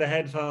put on the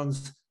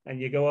headphones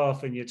and you go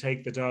off and you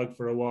take the dog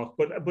for a walk.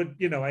 But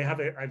I have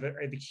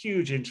a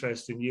huge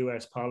interest in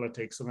US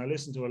politics, and I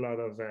listen to a lot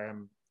of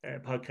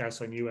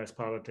podcasts on US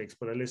politics.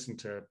 But I listen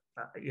to,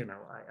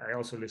 I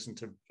also listen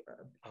to,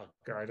 I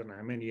don't know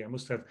how many. I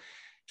must have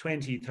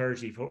 20,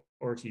 30,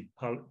 40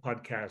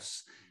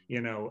 podcasts,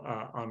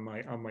 on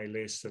my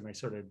list, and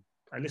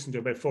I listen to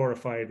about 4 or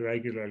 5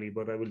 regularly,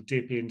 but I will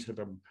dip into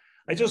them.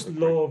 I just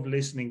love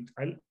listening.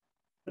 I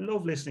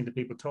love listening to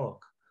people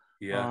talk.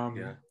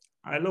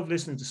 I love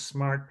listening to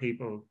smart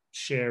people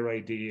share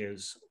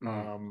ideas,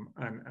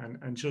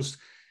 and just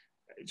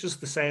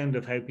the sound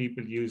of how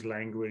people use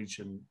language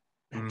and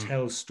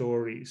tell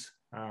stories.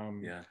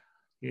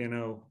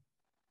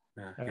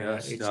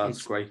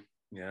 It's great.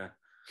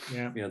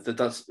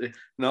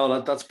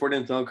 That's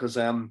brilliant though, because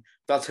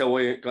that's how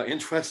I got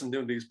interested in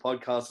doing these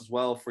podcasts as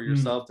well for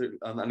yourself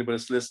and anybody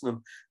that's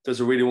listening. There's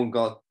a really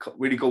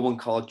good one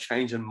called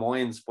Changing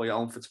Minds by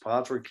Alan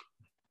Fitzpatrick.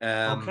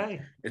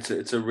 Okay.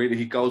 It's a really,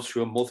 he goes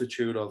through a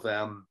multitude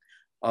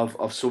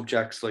of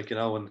subjects, like,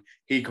 and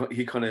he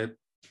kind of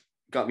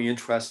got me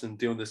interested in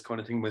doing this kind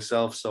of thing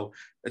myself. So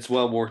it's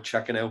well worth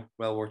checking out.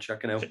 Well worth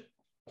checking out.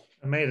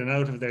 I made a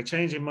note of there.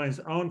 Changing Minds,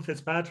 Owen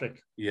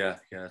Fitzpatrick. Yeah,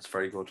 it's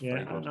very good. Yeah,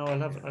 very good. No, I'll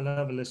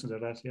have a listen to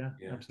that. Yeah,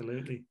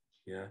 absolutely.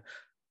 Yeah.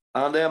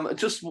 And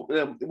just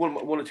one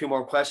or two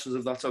more questions,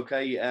 if that's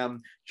okay.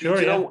 Sure.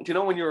 Do you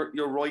know when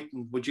you're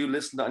writing, would you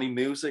listen to any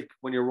music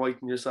when you're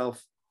writing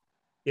yourself?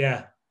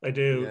 Yeah, I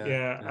do.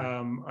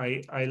 Yeah.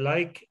 I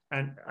like,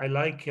 and I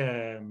like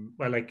I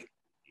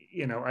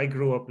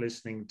grew up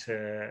listening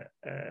to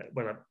I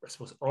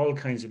suppose all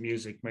kinds of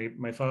music.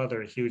 My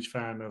father, a huge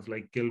fan of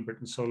like Gilbert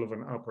and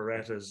Sullivan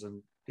operettas,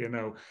 and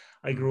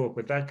I grew up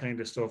with that kind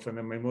of stuff. And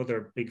then my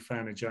mother, big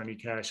fan of Johnny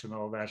Cash and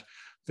all that.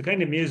 The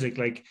kind of music,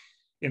 like,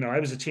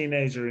 I was a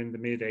teenager in the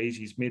mid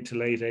to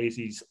late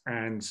 80s,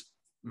 and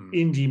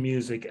indie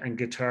music and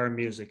guitar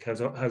music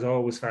has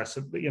always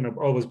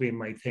always been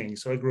my thing.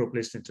 So I grew up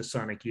listening to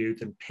Sonic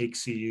Youth and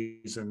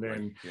Pixies, and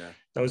then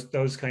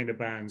those kind of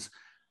bands.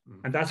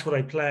 And that's what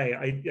I play.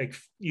 I like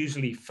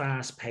usually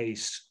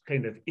fast-paced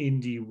kind of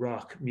indie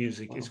rock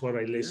music is what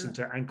I listen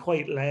to, and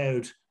quite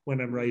loud when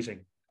I'm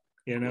writing,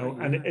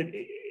 and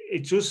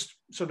it just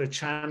sort of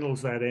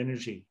channels that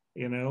energy,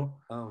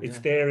 it's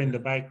there in the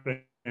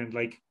background. And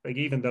like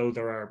even though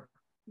there are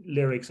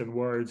lyrics and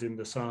words in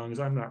the songs,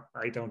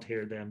 I don't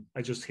hear them.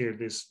 I just hear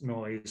this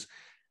noise,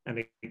 and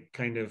it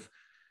kind of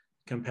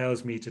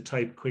compels me to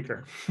type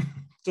quicker.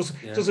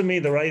 Doesn't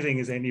mean the writing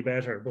is any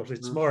better, but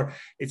it's more,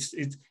 it's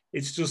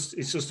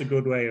just a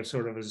good way of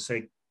sort of, as I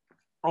say,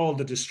 all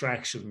the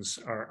distractions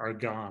are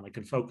gone. I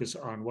can focus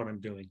on what I'm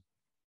doing.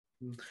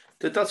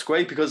 That's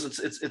great, because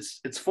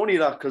it's funny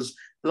that, because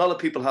a lot of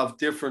people have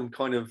different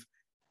kind of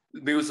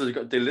music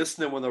they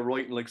listen to when they're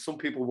writing. Like some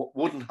people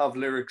wouldn't have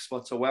lyrics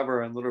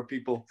whatsoever, and other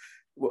people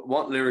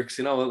want lyrics.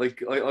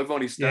 Like I've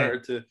only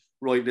started to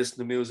write, listen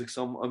to music,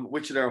 so I'm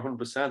with you there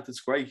 100%.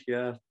 It's great.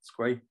 Yeah, it's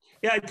great.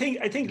 Yeah, I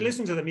think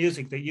listen to the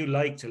music that you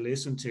like to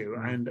listen to,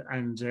 and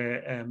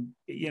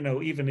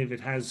even if it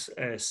has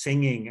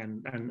singing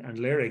and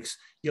lyrics,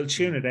 you'll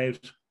tune it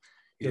out.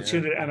 You'll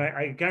tune it, and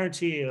I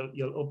guarantee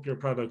you'll up your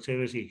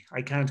productivity.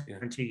 I can't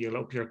guarantee you'll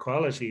up your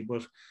quality,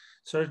 but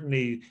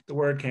certainly the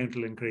word count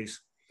will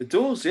increase. It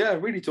does, yeah,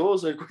 it really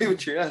does. I agree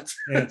with you. Yeah,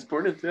 it's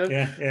brilliant.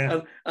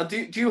 Yeah. And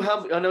do you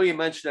have? I know you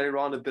mentioned earlier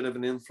on a bit of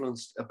an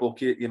influence, a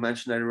book you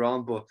mentioned earlier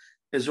on, but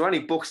is there any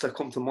books that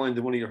come to mind,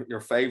 one of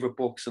your favorite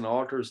books and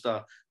authors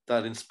that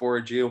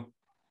inspired you?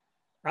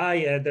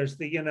 Yeah, there's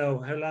the,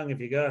 how long have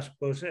you got?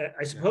 But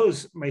I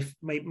suppose my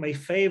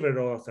favorite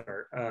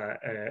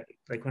author,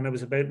 like when I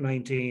was about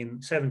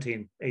 19,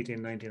 17,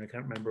 18, 19, I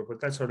can't remember, but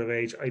that sort of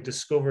age, I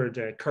discovered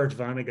Kurt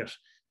Vonnegut,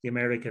 the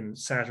American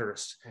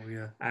satirist. Oh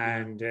yeah.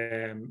 And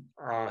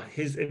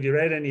have you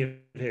read any of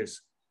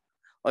his?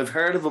 I've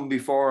heard of him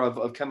before.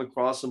 I've come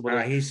across him,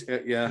 but he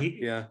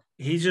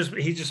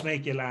just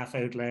make you laugh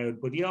out loud.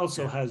 But he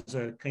also has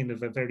a kind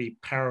of a very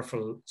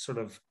powerful sort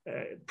of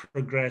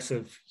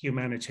progressive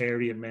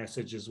humanitarian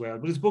message as well.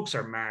 But his books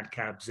are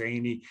madcap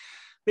zany.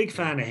 Big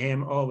fan of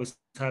him. Always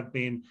have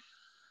been.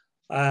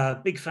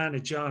 Big fan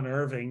of John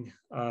Irving,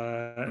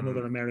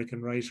 another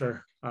American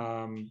writer.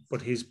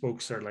 But his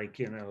books are like,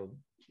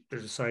 they're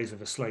the size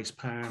of a sliced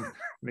pan. And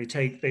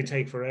they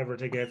take forever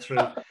to get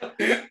through.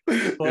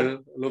 But, I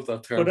love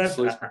that term.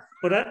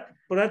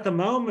 But at the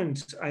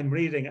moment, I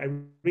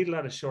read a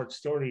lot of short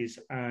stories,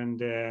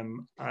 and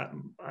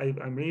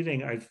I'm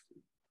reading. I've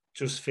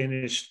just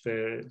finished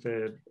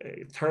the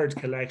third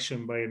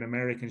collection by an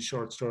American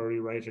short story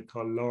writer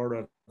called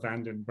Laura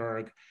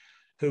Vandenberg,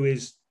 who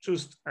is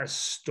just a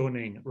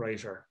stunning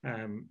writer.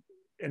 An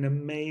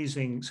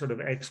amazing sort of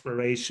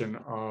exploration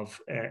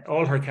of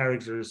all her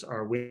characters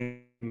are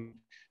women.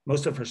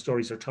 Most of her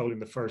stories are told in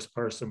the first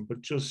person,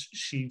 but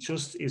she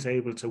just is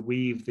able to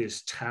weave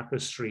this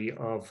tapestry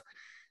of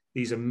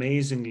these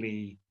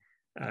amazingly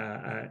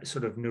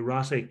sort of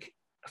neurotic,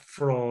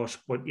 fraught,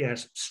 but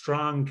yet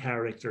strong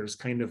characters,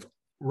 kind of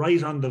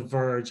right on the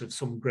verge of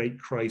some great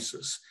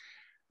crisis.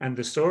 And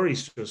the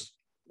stories just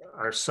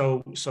are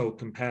so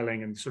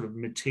compelling and sort of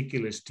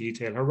meticulous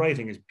detail. Her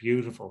writing is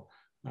beautiful.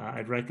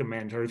 I'd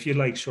recommend her if you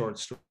like short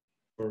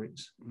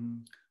stories.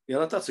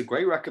 Yeah, that's a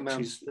great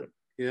recommend.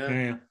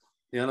 Yeah,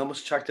 and I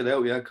must check it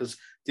out. Yeah, because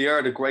they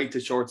are the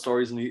greatest short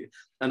stories, and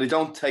they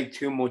don't take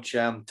too much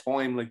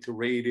time like to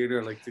read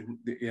either. Like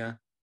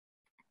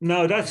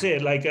No, that's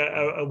it. Like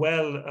a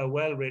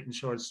well written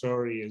short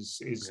story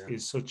is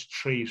such a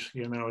treat.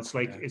 It's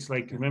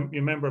like you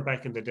remember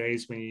back in the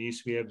days when you used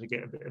to be able to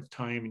get a bit of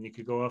time and you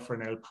could go off for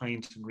an old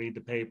pint and read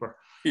the paper.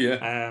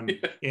 A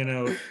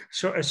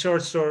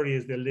short story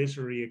is the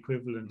literary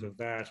equivalent of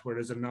that,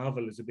 whereas a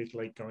novel is a bit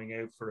like going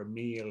out for a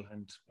meal,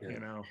 and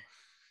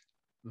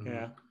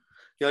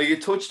Yeah, you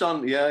touched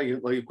on I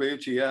agree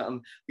with you. Yeah,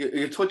 and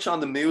you touched on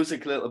the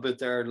music a little bit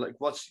there. Like,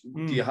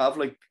 do you have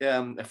like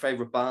a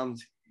favorite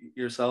band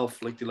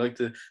yourself? Like, do you like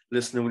to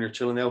listen to when you're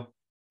chilling out?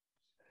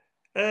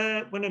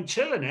 When I'm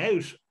chilling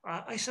out,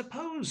 I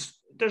suppose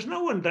there's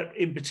no one that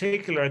in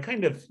particular. I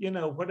kind of,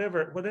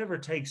 whatever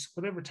takes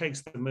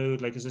the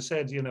mood. Like as I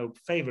said,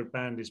 favorite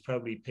band is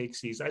probably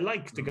Pixies. I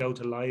like to go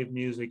to live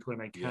music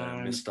when I can. Yeah,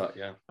 I missed that.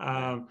 Yeah.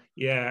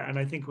 Yeah, and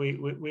I think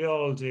we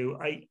all do.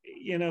 I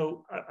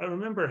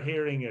remember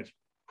hearing it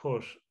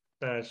put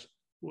that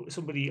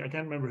somebody, I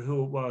can't remember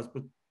who it was,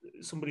 but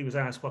somebody was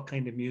asked what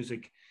kind of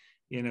music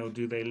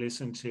do they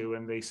listen to?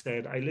 And they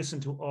said, I listen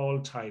to all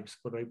types,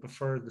 but I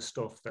prefer the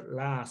stuff that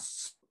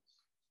lasts.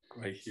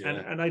 Great, yeah.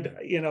 And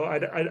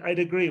I'd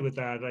agree with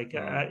that. Like,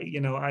 I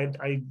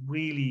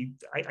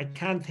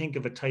can't think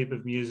of a type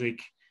of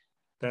music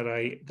that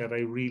I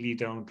really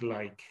don't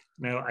like.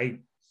 Now, I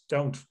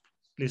don't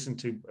listen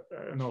to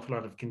an awful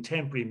lot of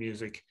contemporary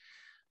music,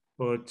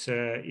 but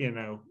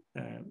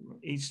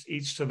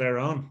each to their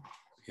own.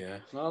 Yeah,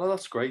 no,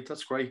 that's great.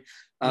 That's great.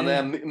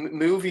 And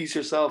movies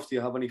yourself, do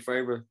you have any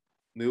favorite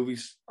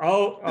movies?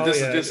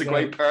 This is a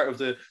great part of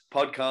the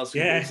podcast.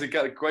 Yeah, it's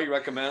got great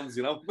recommends.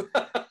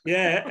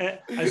 Yeah,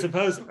 I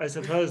suppose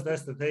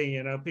that's the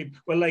thing. People.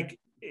 Well, like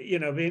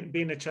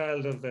being a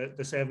child of the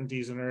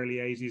 70s and early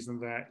 80s and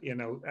that,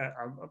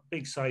 I'm a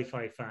big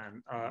sci-fi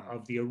fan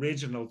of the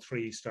original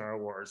 3 Star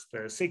Wars.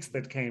 The 6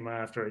 that came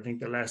after, I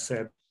think the less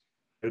said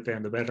out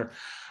then the better.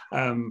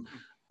 And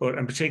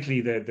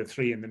particularly the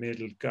 3 in the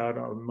middle, God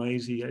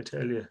almighty, I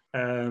tell you.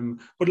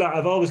 But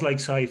I've always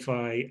liked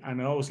sci-fi, and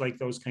I always like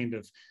those kind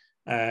of,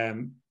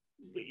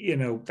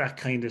 that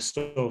kind of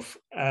stuff.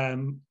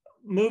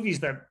 Movies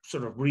that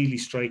sort of really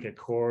strike a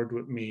chord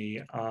with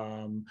me.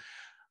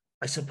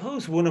 I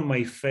suppose one of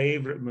my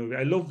favorite movies,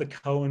 I love the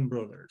Coen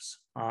brothers.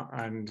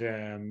 And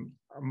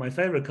my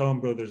favorite Coen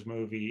brothers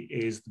movie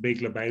is The Big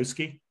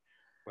Lebowski.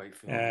 Great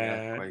film,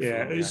 film,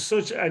 it's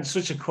such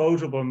a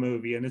quotable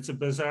movie, and it's a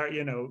bizarre,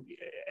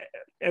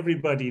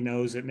 everybody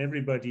knows it, and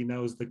everybody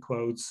knows the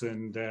quotes.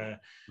 And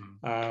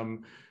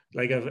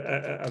like I've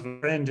a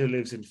friend who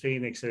lives in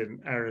Phoenix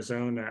in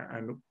Arizona,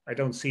 and I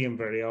don't see him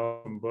very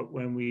often, but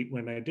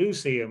when I do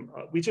see him,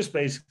 we just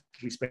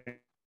basically spend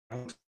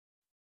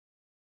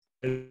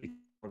a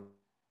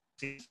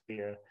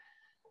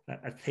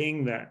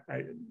thing that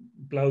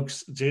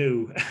blokes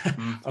do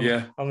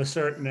of a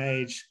certain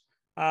age.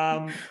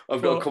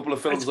 I've got a couple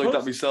of films like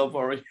that myself,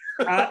 Ari.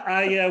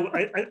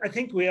 I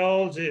think we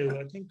all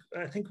do.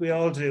 I think we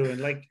all do.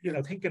 And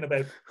thinking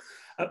about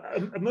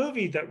a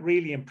movie that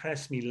really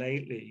impressed me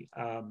lately,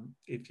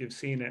 if you've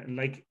seen it, and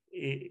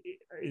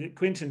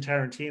Quentin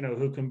Tarantino,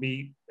 who can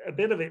be a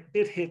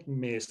bit hit and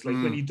miss. Like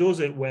when he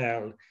does it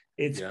well,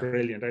 it's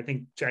brilliant. I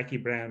think Jackie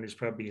Brown is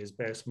probably his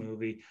best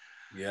movie.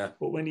 Yeah.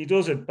 But when he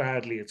does it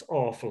badly, it's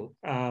awful.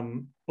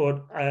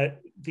 But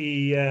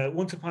the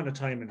Once Upon a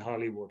Time in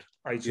Hollywood,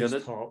 I just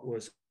thought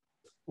was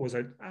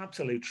an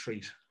absolute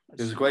treat.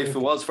 It was a great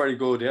film. It was very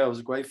good. Yeah, it was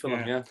a great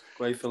film. Yeah,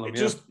 great film.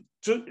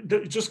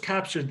 It just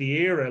captured the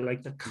era,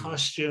 like the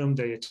costume,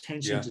 the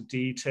attention to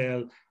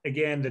detail.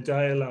 Again, the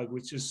dialogue,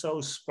 which is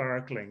so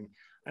sparkling.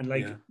 And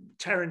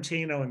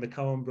Tarantino and the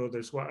Coen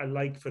brothers, what I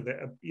like for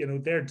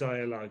their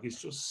dialogue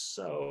is just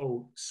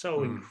so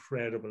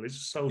incredible. It's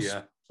just so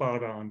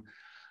spot on.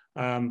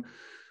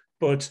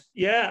 But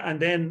and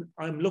then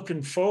I'm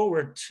looking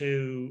forward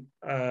to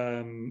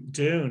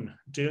Dune.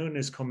 Dune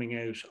is coming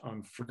out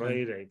on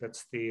Friday.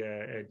 That's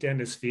the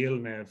Denis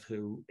Villeneuve.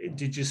 Who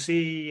did you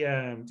see?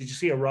 Did you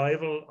see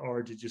Arrival,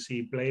 or did you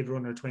see Blade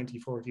Runner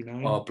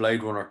 2049? Oh,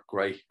 Blade Runner,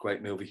 great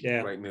movie.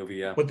 Yeah, great movie.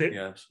 Yeah, but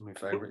it's my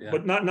favorite. Yeah,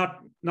 but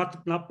not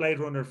Blade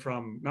Runner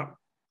from not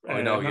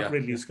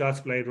Ridley Scott's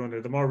Blade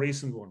Runner, the more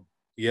recent one.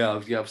 Yeah,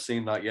 I've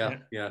seen that. Yeah,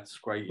 it's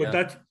great.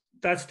 But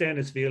that's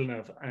Denis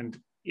Villeneuve, and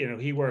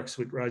he works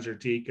with Roger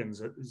Deakins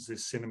as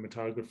his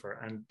cinematographer,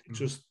 and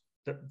just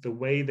the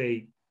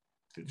way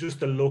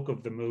just the look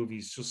of the movie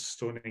is just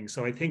stunning.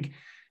 So I think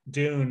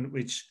Dune,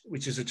 which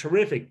is a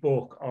terrific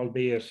book,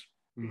 albeit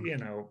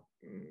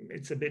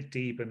it's a bit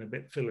deep and a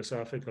bit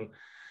philosophical,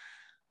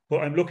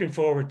 but I'm looking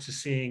forward to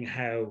seeing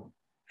how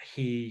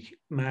he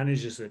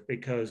manages it,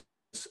 because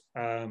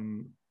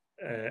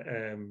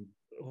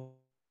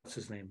what's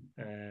his name?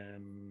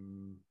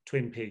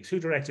 Twin Peaks. Who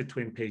directed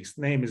Twin Peaks?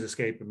 The name is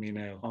escaping me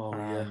now. Oh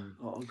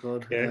oh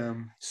god. Yeah.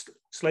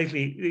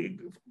 Slightly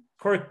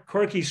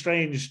quirky,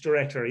 strange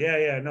director.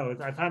 No,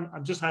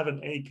 I'm just having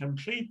a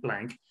complete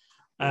blank.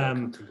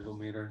 Can't think of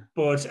them either.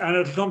 But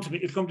it'll come to me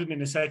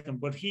in a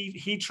second. But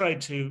he tried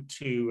to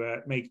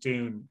make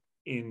Dune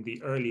in the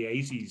early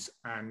 80s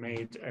and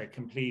made a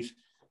complete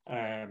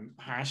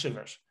hash of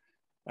it.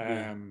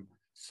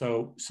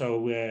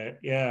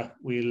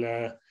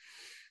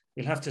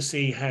 We'll have to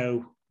see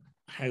how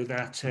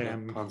that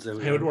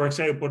how it works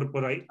out.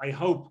 But I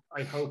hope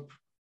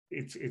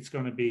it's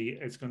going to be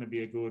a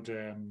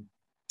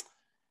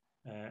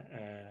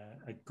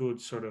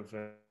good sort of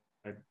a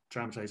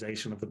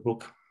dramatization of the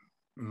book.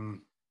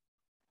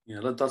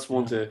 Yeah, that's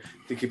one to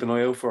keep an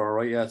eye out for. All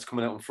right, it's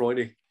coming out on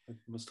Friday. I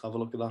must have a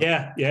look at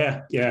that.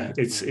 Yeah.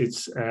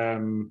 It's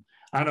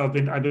I know I've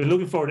been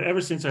looking forward ever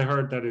since I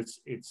heard that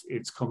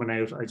it's coming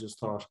out. I just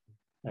thought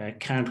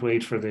can't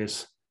wait for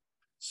this.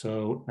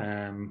 So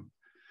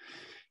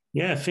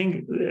Yeah,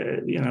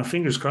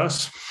 fingers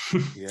crossed.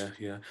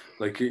 Yeah.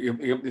 Like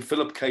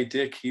Philip K.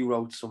 Dick, he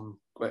wrote some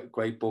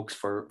great books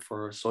for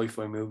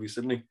sci-fi movies,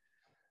 didn't he?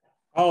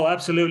 Oh,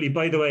 absolutely.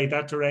 By the way,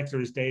 that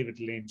director is David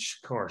Lynch,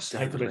 of course. How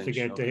David could I Lynch.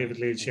 forget Okay. David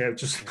Lynch? Yeah. Yeah,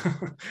 just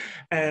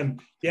Yeah.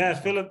 yeah,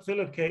 Famous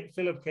man.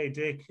 Philip K.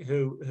 Dick,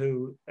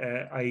 who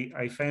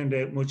I found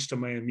out much to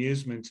my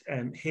amusement,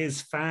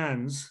 his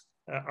fans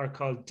are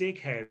called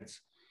dickheads.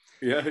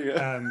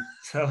 Yeah.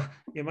 So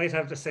you might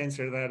have to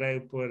censor that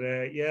out, but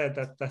yeah,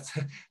 that's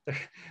they're,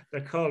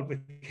 they're called.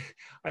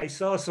 I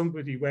saw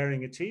somebody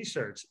wearing a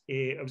T-shirt.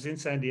 I was in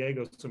San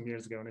Diego some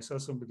years ago, and I saw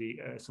somebody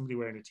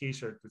wearing a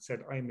T-shirt that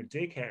said "I'm a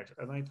dickhead,"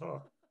 and I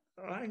thought,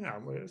 oh, "Hang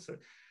on,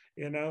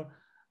 you know,"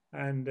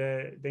 and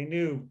they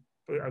knew.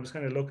 But I was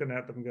kind of looking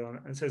at them, going,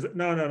 and says,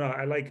 "No,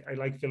 I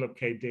like Philip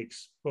K.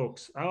 Dick's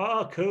books.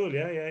 Oh, cool,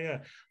 yeah,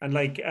 and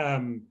like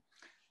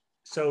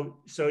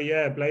so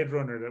yeah, Blade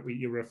Runner that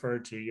you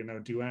referred to,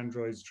 do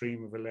androids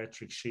dream of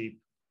electric sheep,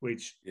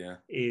 which Yeah.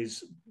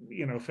 is,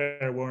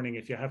 fair warning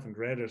if you haven't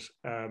read it.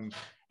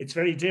 It's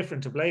very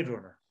different to Blade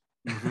Runner.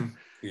 Mm-hmm.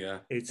 Yeah.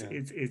 It's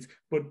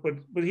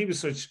but he was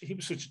such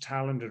a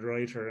talented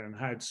writer and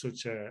he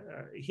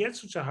had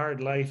such a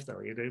hard life though.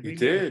 He had a He really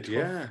did.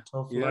 Yeah.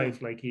 tough Yeah.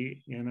 life. Like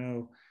there's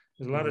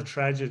a lot of Mm-hmm.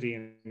 tragedy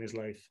in his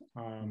life.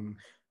 And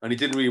he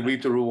didn't really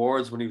reap the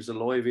rewards when he was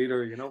alive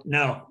either,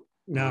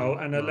 No,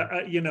 and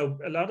No.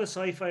 a lot of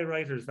sci-fi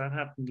writers that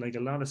happened. Like a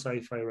lot of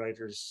sci-fi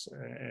writers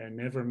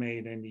never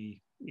made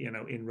any,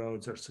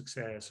 inroads or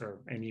success or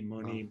any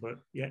money. No. But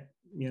yeah,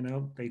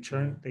 they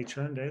Yeah.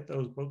 churned out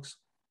those books.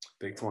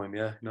 Big time,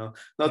 yeah. No,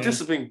 Yeah, this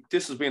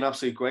has been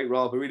absolutely great,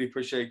 Rob. I really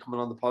appreciate coming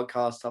on the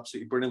podcast.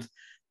 Absolutely brilliant.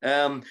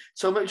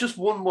 So just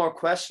one more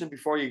question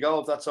before you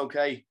go, if that's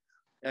okay.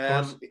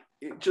 of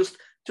course.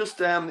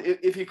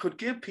 If you could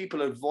give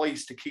people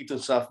advice to keep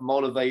themselves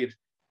motivated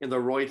in their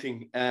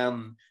writing,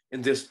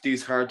 in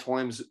these hard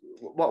times,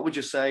 what would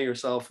you say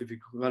yourself if you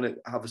could kind of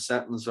have a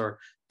sentence or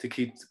to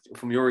keep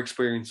from your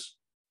experience?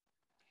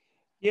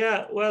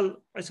 Yeah, well,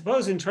 I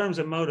suppose in terms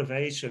of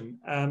motivation,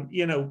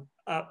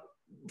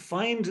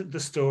 find the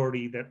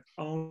story that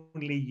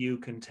only you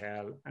can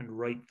tell and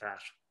write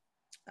that,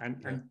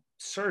 and Yeah,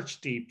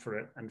 search deep for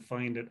it and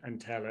find it and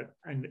tell it,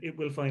 and it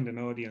will find an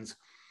audience.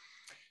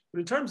 But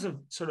in terms of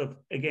sort of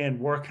again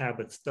work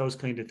habits, those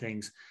kind of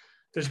things,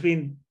 there's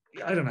been,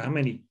 I don't know how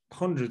many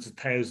hundreds of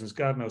thousands,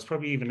 God knows,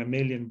 probably even a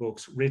million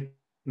books written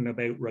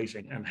about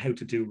writing and how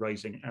to do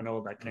writing and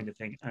all that kind of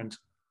thing. And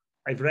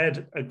I've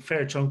read a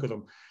fair chunk of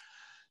them.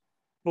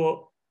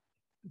 But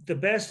the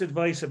best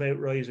advice about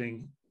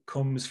writing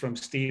comes from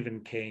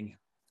Stephen King,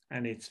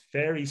 and it's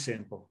very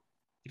simple.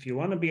 If you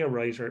want to be a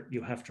writer,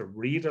 you have to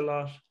read a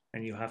lot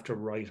and you have to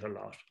write a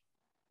lot.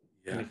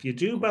 And yeah, if you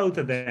do great both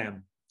of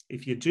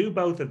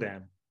points.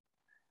 them,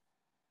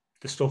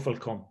 the stuff will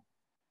come.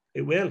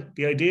 It will.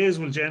 The ideas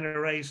will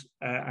generate,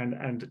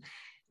 and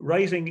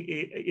writing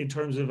in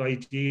terms of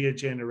idea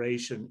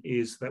generation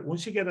is that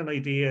once you get an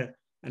idea,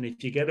 and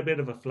if you get a bit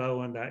of a flow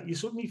on that, you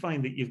suddenly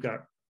find that you've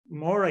got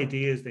more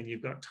ideas than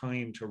you've got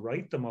time to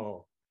write them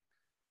all.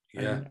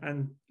 Yeah.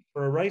 And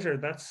for a writer,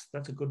 that's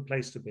a good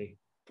place to be.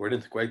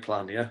 Brilliant, great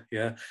plan. Yeah.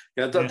 Yeah,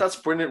 That's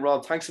brilliant,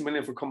 Rob. Thanks a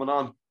million for coming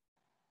on.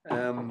 I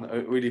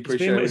really it's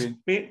appreciate been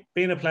it. it's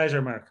been a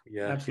pleasure, Mark.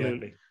 Yeah.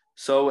 Absolutely.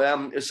 So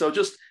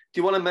just do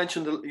you want to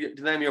mention the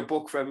name of your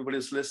book for everybody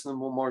that's listening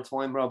one more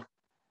time, Rob?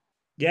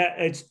 Yeah,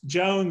 it's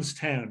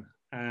Jonestown,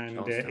 and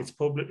Johnstown. it's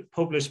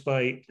published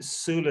by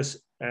Sulis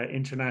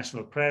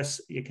International Press.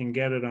 You can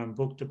get it on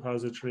Book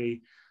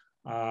Depository.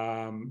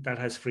 That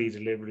has free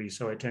delivery,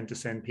 so I tend to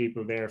send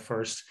people there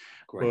first.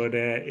 Great. But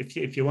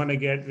if you want to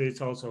get,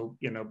 it's also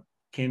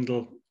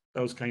Kindle,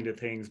 those kind of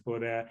things.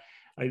 But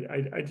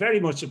I'd very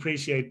much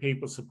appreciate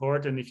people's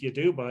support, and if you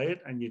do buy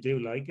it and you do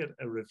like it,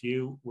 a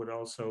review would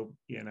also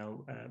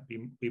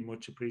be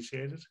much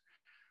appreciated.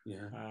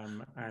 Yeah.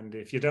 And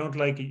if you don't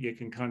like it, you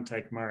can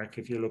contact Mark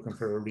if you're looking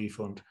for a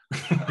refund.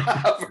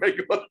 Very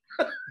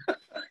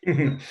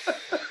good.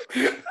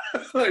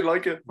 I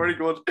like it. Very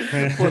good.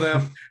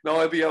 But no,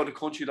 I'll be out of the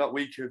country that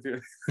week. If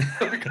you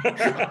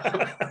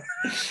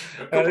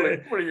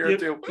for a year or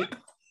two.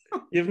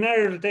 You've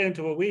narrowed it down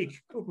to a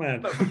week. Good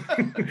man.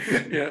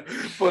 Yeah.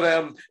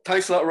 But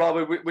thanks a lot, Rob.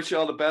 I wish you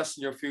all the best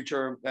in your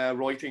future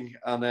writing.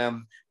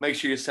 And make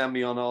sure you send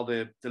me on all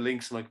the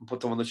links and I can put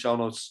them on the show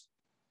notes.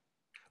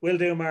 Will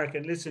do, Mark.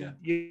 And listen,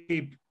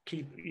 you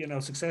keep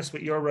success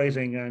with your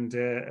writing, and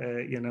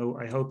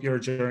I hope your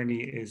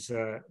journey is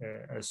a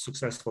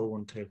successful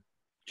one too.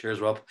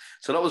 Cheers, Rob.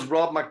 So that was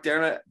Rob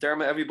McDermott,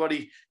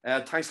 everybody.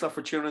 Thanks a lot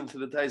for tuning into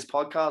today's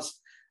podcast.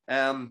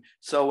 I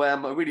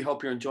really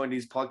hope you're enjoying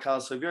these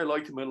podcasts. So if you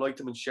like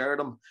them and share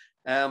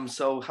them.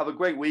 So have a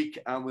great week,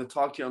 and we'll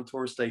talk to you on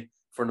Thursday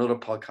for another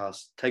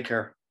podcast. Take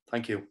care.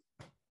 Thank you.